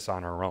do this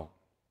on our own.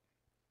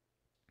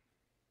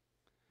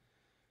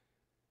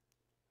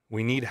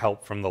 We need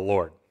help from the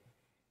Lord.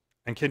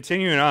 And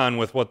continuing on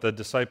with what the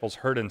disciples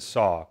heard and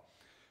saw,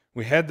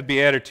 we had the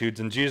Beatitudes,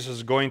 and Jesus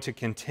is going to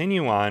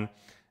continue on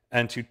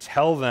and to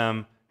tell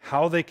them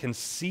how they can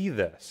see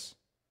this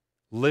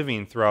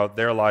living throughout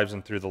their lives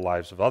and through the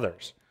lives of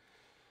others.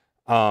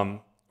 We're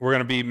going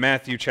to be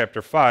Matthew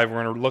chapter 5.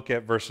 We're going to look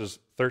at verses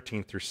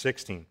 13 through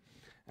 16.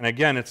 And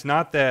again, it's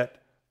not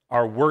that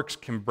our works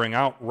can bring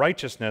out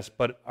righteousness,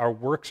 but our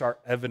works are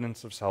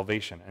evidence of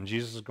salvation. And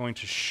Jesus is going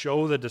to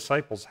show the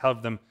disciples,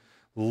 have them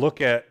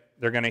look at,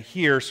 they're going to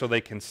hear so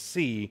they can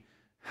see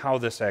how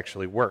this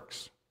actually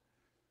works.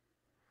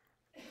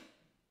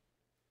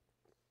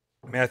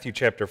 Matthew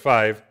chapter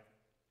 5,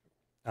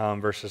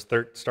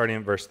 starting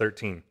in verse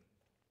 13.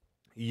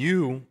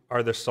 You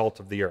are the salt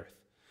of the earth.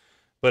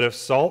 But if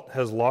salt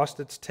has lost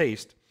its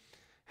taste,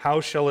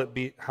 how shall its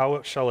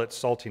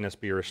saltiness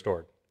be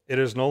restored? It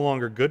is no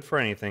longer good for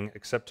anything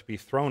except to be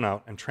thrown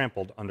out and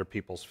trampled under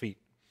people's feet.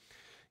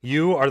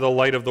 You are the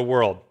light of the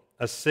world.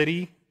 A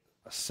city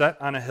set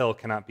on a hill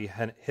cannot be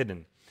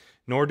hidden,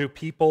 nor do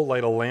people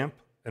light a lamp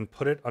and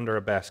put it under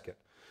a basket,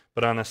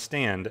 but on a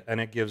stand,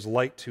 and it gives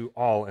light to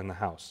all in the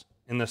house.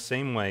 In the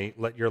same way,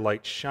 let your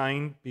light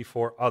shine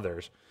before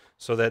others,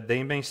 so that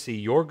they may see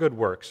your good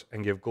works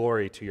and give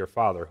glory to your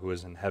Father who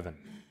is in heaven.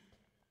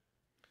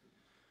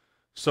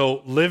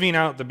 So, living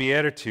out the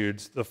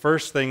Beatitudes, the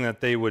first thing that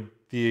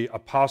the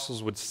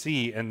apostles would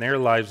see in their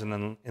lives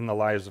and in the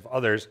lives of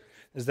others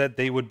is that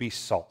they would be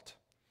salt.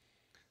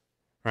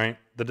 Right?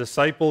 The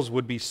disciples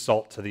would be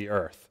salt to the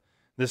earth.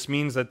 This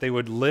means that they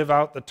would live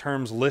out the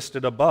terms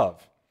listed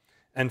above,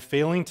 and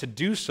failing to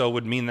do so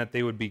would mean that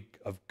they would be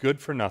of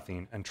good for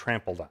nothing and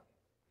trampled on.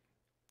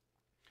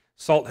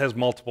 Salt has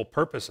multiple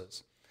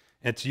purposes.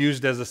 It's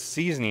used as a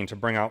seasoning to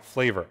bring out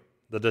flavor.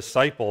 The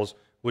disciples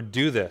would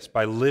do this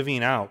by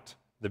living out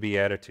the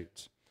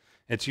Beatitudes.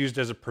 It's used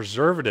as a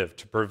preservative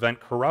to prevent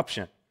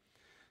corruption.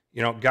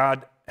 You know,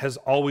 God has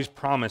always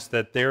promised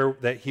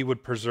that He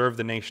would preserve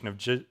the nation of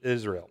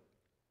Israel,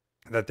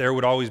 that there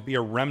would always be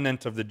a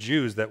remnant of the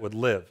Jews that would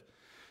live.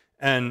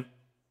 And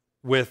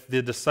with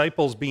the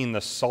disciples being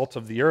the salt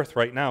of the earth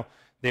right now,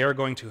 they are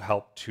going to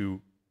help to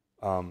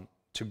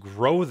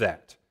grow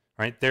that.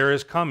 Right? There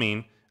is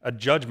coming a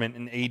judgment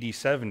in AD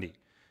 70,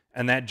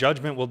 and that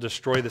judgment will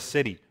destroy the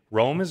city.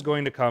 Rome is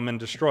going to come and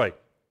destroy.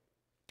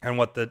 And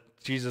what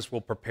Jesus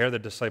will prepare the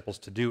disciples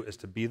to do is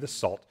to be the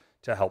salt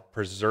to help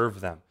preserve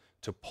them,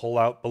 to pull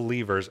out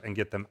believers and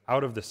get them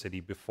out of the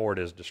city before it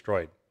is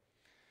destroyed.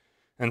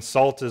 And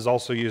salt is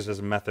also used as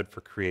a method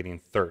for creating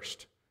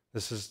thirst.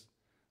 This is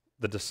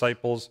the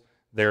disciples,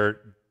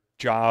 their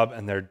job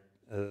and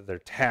their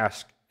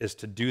task is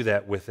to do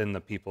that within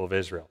the people of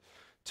Israel,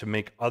 to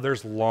make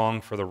others long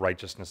for the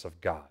righteousness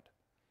of God.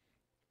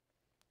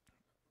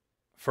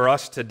 For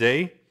us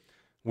today,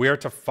 we are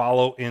to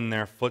follow in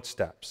their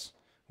footsteps.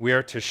 We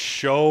are to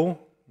show,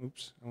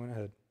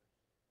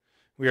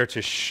 We are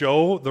to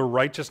show the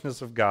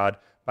righteousness of God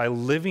by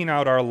living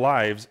out our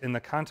lives in the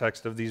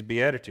context of these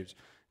Beatitudes,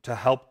 to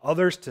help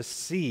others to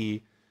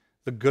see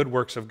the good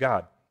works of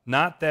God.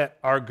 Not that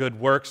our good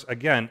works,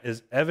 again,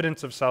 is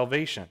evidence of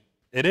salvation.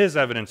 It is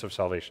evidence of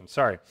salvation,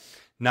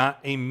 not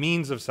a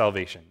means of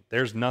salvation.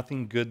 There's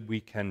nothing good we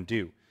can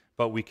do,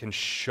 but we can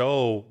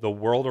show the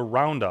world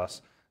around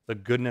us the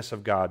goodness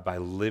of God by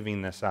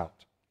living this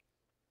out.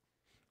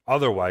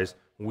 Otherwise,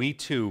 we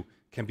too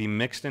can be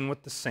mixed in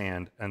with the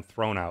sand and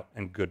thrown out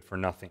and good for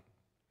nothing.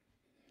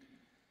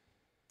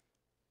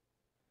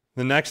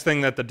 The next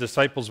thing that the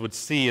disciples would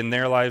see in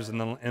their lives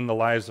and in the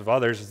lives of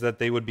others is that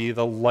they would be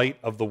the light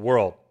of the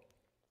world.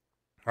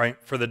 Right?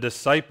 For the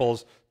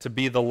disciples to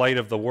be the light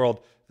of the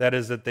world, that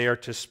is that they are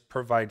to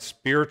provide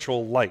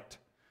spiritual light.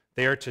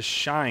 They are to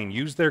shine,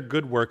 use their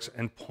good works,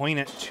 and point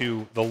it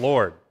to the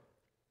Lord.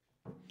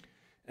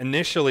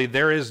 Initially,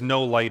 there is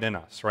no light in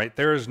us, right?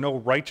 There is no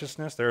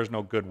righteousness, there is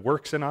no good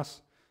works in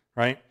us,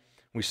 right?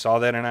 We saw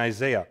that in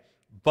Isaiah.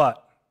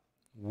 But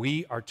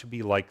we are to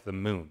be like the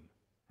moon,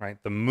 right?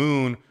 The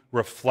moon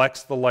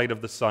reflects the light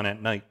of the sun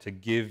at night to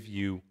give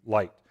you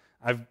light.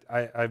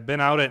 I've been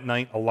out at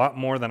night a lot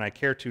more than I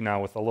care to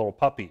now with a little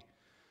puppy,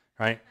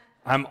 right?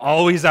 I'm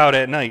always out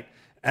at night,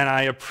 and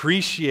I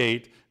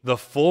appreciate the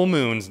full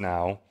moons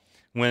now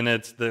when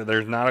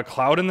there's not a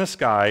cloud in the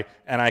sky,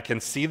 and I can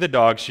see the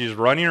dog. She's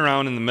running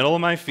around in the middle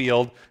of my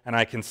field, and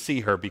I can see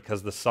her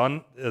because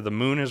the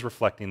moon is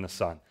reflecting the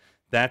sun.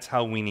 That's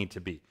how we need to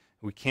be.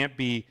 We can't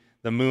be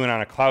the moon on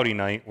a cloudy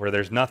night where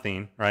there's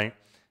nothing, right?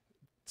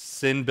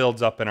 Sin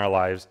builds up in our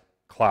lives,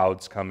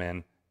 clouds come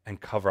in and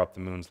cover up the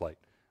moon's light.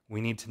 We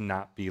need to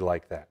not be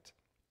like that.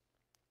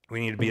 We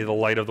need to be the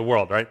light of the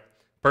world, right?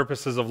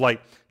 Purposes of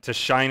light: to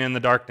shine in the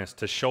darkness,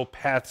 to show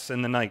paths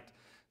in the night.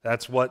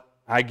 That's what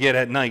I get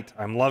at night.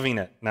 I'm loving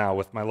it now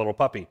with my little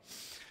puppy.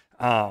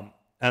 And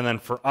then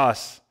for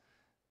us,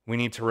 we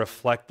need to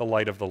reflect the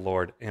light of the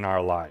Lord in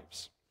our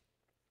lives.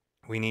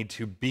 We need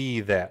to be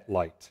that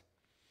light.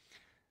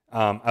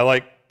 I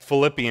like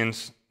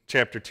Philippians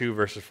chapter 2,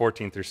 verses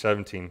 14 through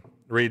 17. It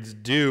reads,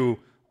 "Do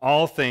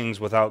all things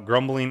without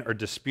grumbling or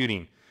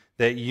disputing,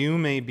 that you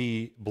may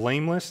be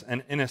blameless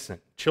and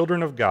innocent,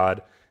 children of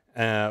God,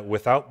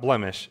 without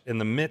blemish, in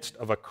the midst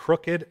of a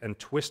crooked and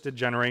twisted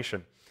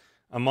generation,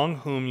 among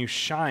whom you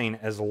shine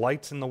as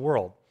lights in the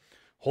world,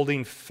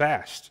 holding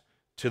fast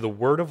to the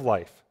word of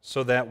life,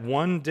 so that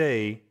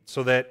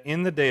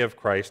in the day of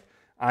Christ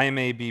I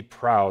may be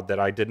proud that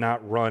I did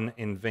not run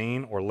in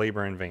vain or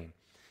labor in vain,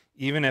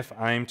 even if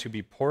I am to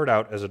be poured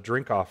out as a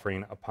drink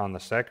offering upon the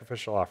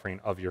sacrificial offering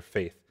of your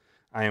faith.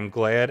 I am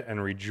glad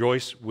and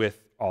rejoice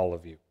with all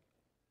of you."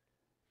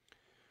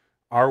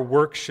 Our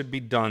work should be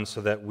done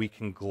so that we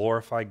can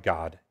glorify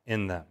God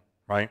in them,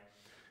 right?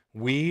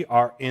 We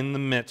are in the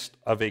midst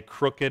of a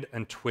crooked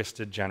and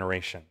twisted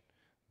generation,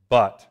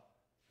 but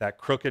that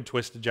crooked,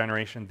 twisted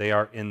generation, they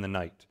are in the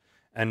night,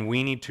 and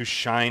we need to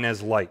shine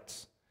as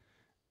lights,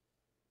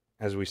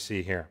 as we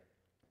see here.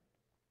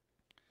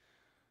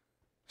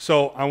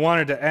 So I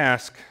wanted to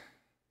ask,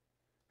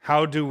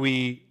 how do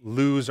we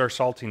lose our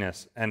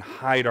saltiness and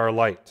hide our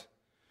light?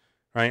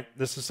 Right?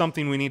 This is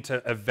something we need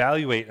to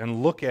evaluate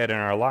and look at in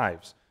our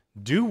lives.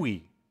 Do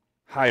we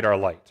hide our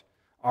light?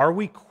 Are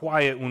we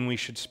quiet when we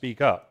should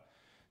speak up?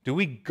 Do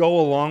we go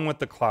along with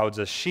the clouds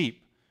as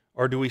sheep,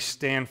 or do we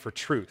stand for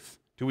truth?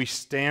 Do we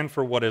stand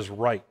for what is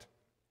right?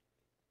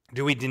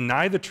 Do we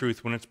deny the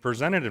truth when it's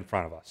presented in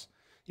front of us,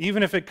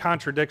 even if it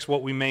contradicts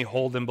what we may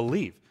hold and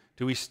believe?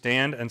 Do we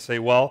stand and say,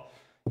 well,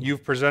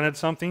 you've presented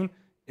something,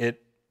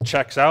 it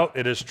checks out,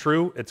 it is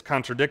true, it's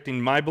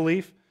contradicting my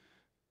belief,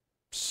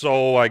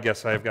 so I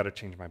guess I've got to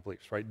change my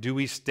beliefs, right? Do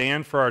we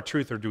stand for our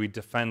truth, or do we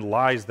defend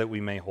lies that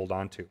we may hold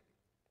on to?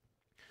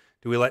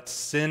 Do we let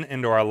sin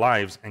into our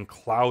lives and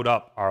cloud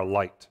up our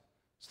light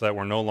so that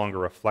we're no longer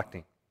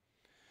reflecting?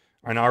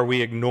 And are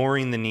we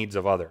ignoring the needs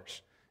of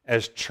others?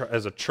 As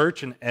a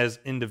church and as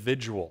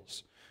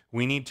individuals,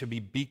 we need to be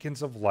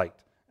beacons of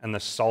light and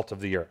the salt of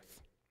the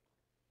earth.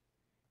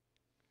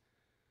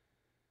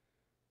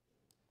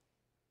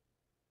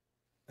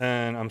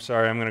 And I'm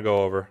sorry, I'm going to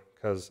go over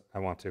because I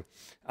want to.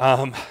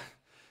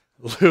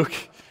 Luke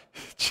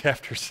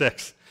chapter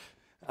 6.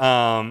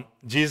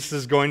 Jesus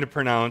is going to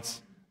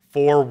pronounce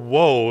 4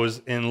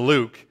 woes in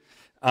Luke.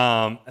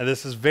 And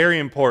this is very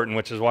important,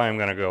 which is why I'm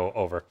going to go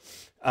over.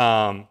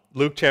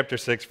 Luke chapter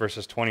 6,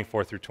 verses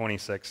 24 through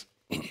 26.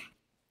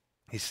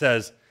 He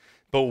says,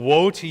 "But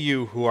woe to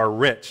you who are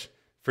rich,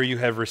 for you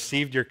have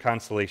received your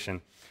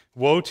consolation.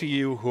 Woe to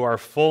you who are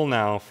full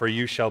now, for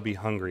you shall be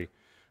hungry.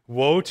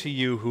 Woe to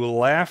you who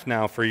laugh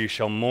now, for you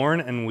shall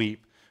mourn and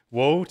weep.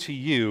 Woe to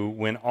you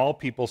when all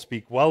people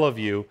speak well of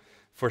you,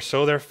 for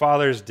so their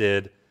fathers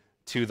did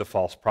to the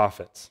false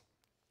prophets."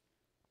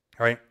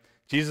 All right?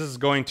 Jesus is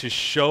going to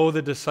show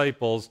the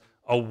disciples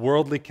a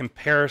worldly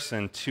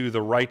comparison to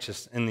the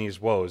righteous in these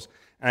woes.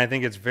 And I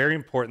think it's very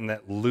important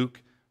that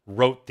Luke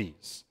wrote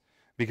these,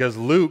 because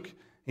Luke,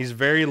 he's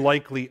very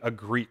likely a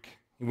Greek.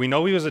 We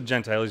know he was a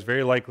Gentile. He's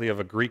very likely of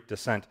a Greek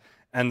descent.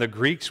 And the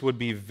Greeks would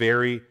be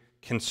very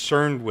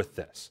concerned with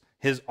this.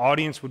 His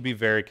audience would be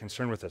very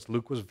concerned with this.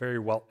 Luke was very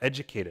well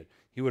educated.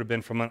 He would have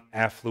been from an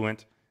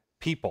affluent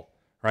people,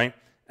 right?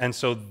 And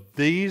so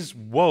these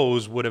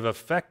woes would have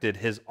affected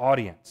his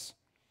audience.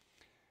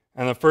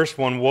 And the first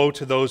one, woe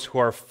to those who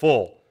are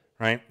full,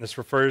 right? This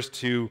refers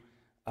to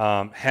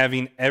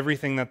having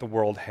everything that the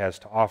world has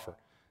to offer,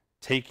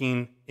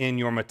 taking in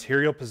your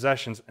material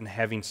possessions and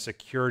having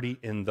security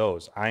in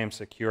those. I am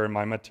secure in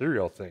my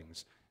material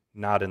things,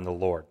 not in the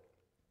Lord.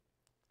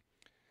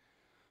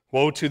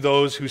 Woe to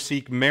those who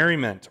seek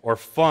merriment or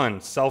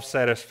fun,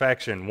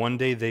 self-satisfaction. One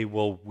day they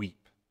will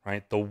weep,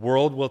 right? The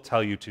world will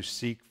tell you to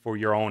seek for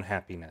your own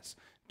happiness.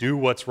 Do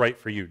what's right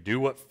for you. Do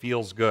what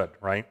feels good,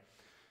 right?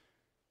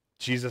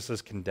 Jesus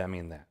is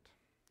condemning that.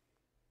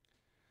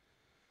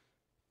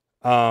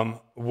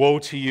 Woe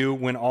to you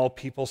when all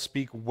people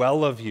speak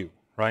well of you,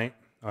 right?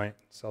 All right,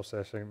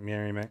 self-satisfaction,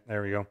 merriment,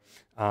 there we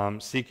go.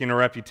 Seeking a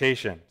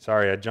reputation.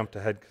 Sorry, I jumped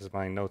ahead because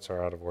my notes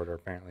are out of order,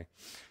 apparently.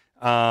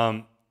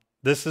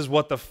 This is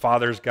what the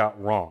fathers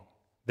got wrong.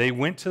 They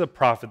went to the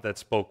prophet that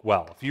spoke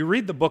well. If you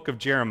read the book of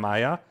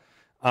Jeremiah,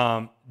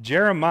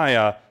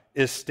 Jeremiah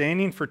is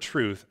standing for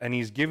truth, and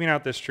he's giving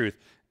out this truth.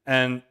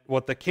 And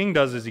what the king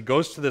does is he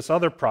goes to this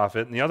other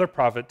prophet, and the other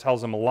prophet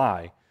tells him a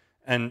lie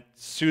and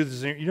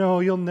soothes him,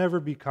 you'll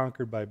never be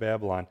conquered by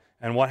Babylon.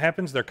 And what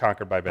happens? They're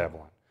conquered by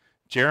Babylon.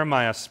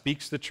 Jeremiah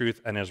speaks the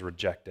truth and is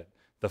rejected.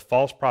 The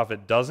false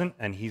prophet doesn't,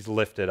 and he's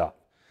lifted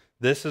up.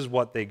 This is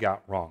what they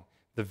got wrong.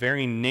 The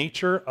very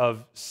nature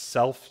of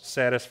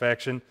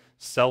self-satisfaction,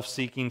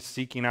 self-seeking,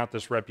 seeking out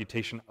this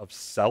reputation of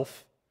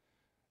self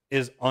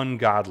is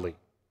ungodly.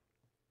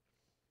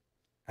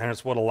 And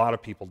it's what a lot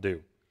of people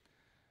do.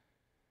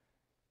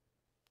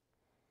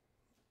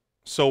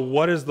 So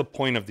what is the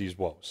point of these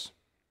woes?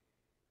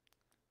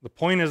 The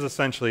point is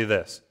essentially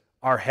this.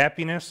 Our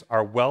happiness,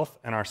 our wealth,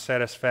 and our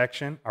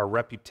satisfaction, our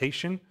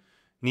reputation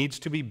needs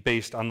to be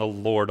based on the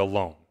Lord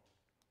alone,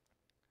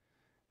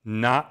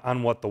 not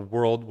on what the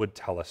world would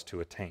tell us to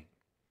attain.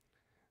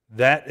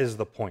 That is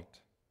the point.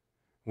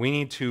 We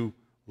need to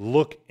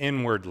look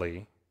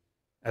inwardly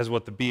as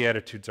what the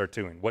Beatitudes are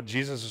doing, what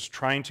Jesus is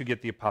trying to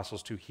get the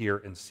apostles to hear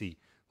and see.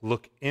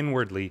 Look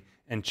inwardly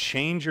and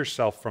change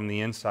yourself from the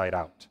inside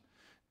out.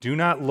 Do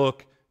not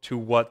look to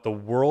what the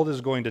world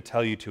is going to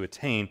tell you to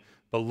attain,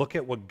 but look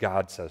at what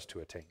God says to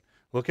attain.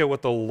 Look at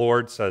what the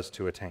Lord says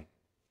to attain.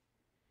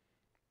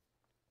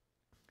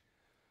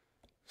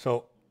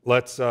 So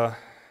let's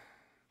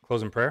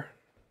close in prayer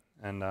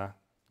and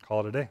call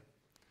it a day.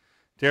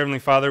 Dear Heavenly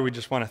Father, we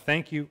just want to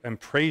thank you and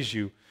praise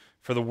you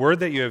for the word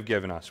that you have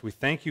given us. We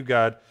thank you,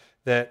 God,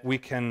 that we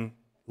can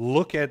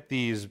look at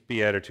these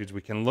Beatitudes,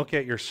 we can look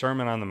at your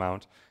Sermon on the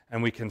Mount,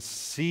 and we can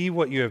see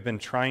what you have been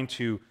trying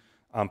to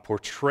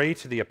portray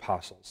to the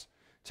apostles,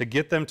 to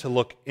get them to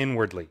look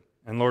inwardly.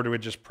 And Lord, we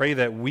would just pray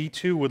that we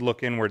too would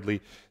look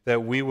inwardly,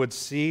 that we would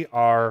see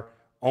our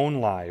own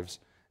lives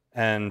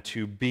and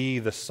to be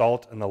the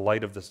salt and the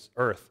light of this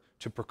earth,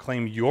 to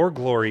proclaim your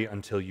glory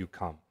until you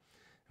come.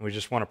 And we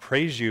just want to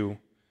praise you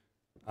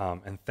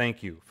and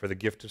thank you for the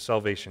gift of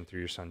salvation through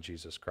your Son,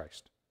 Jesus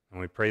Christ. And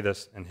we pray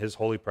this in his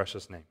holy,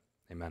 precious name.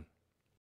 Amen.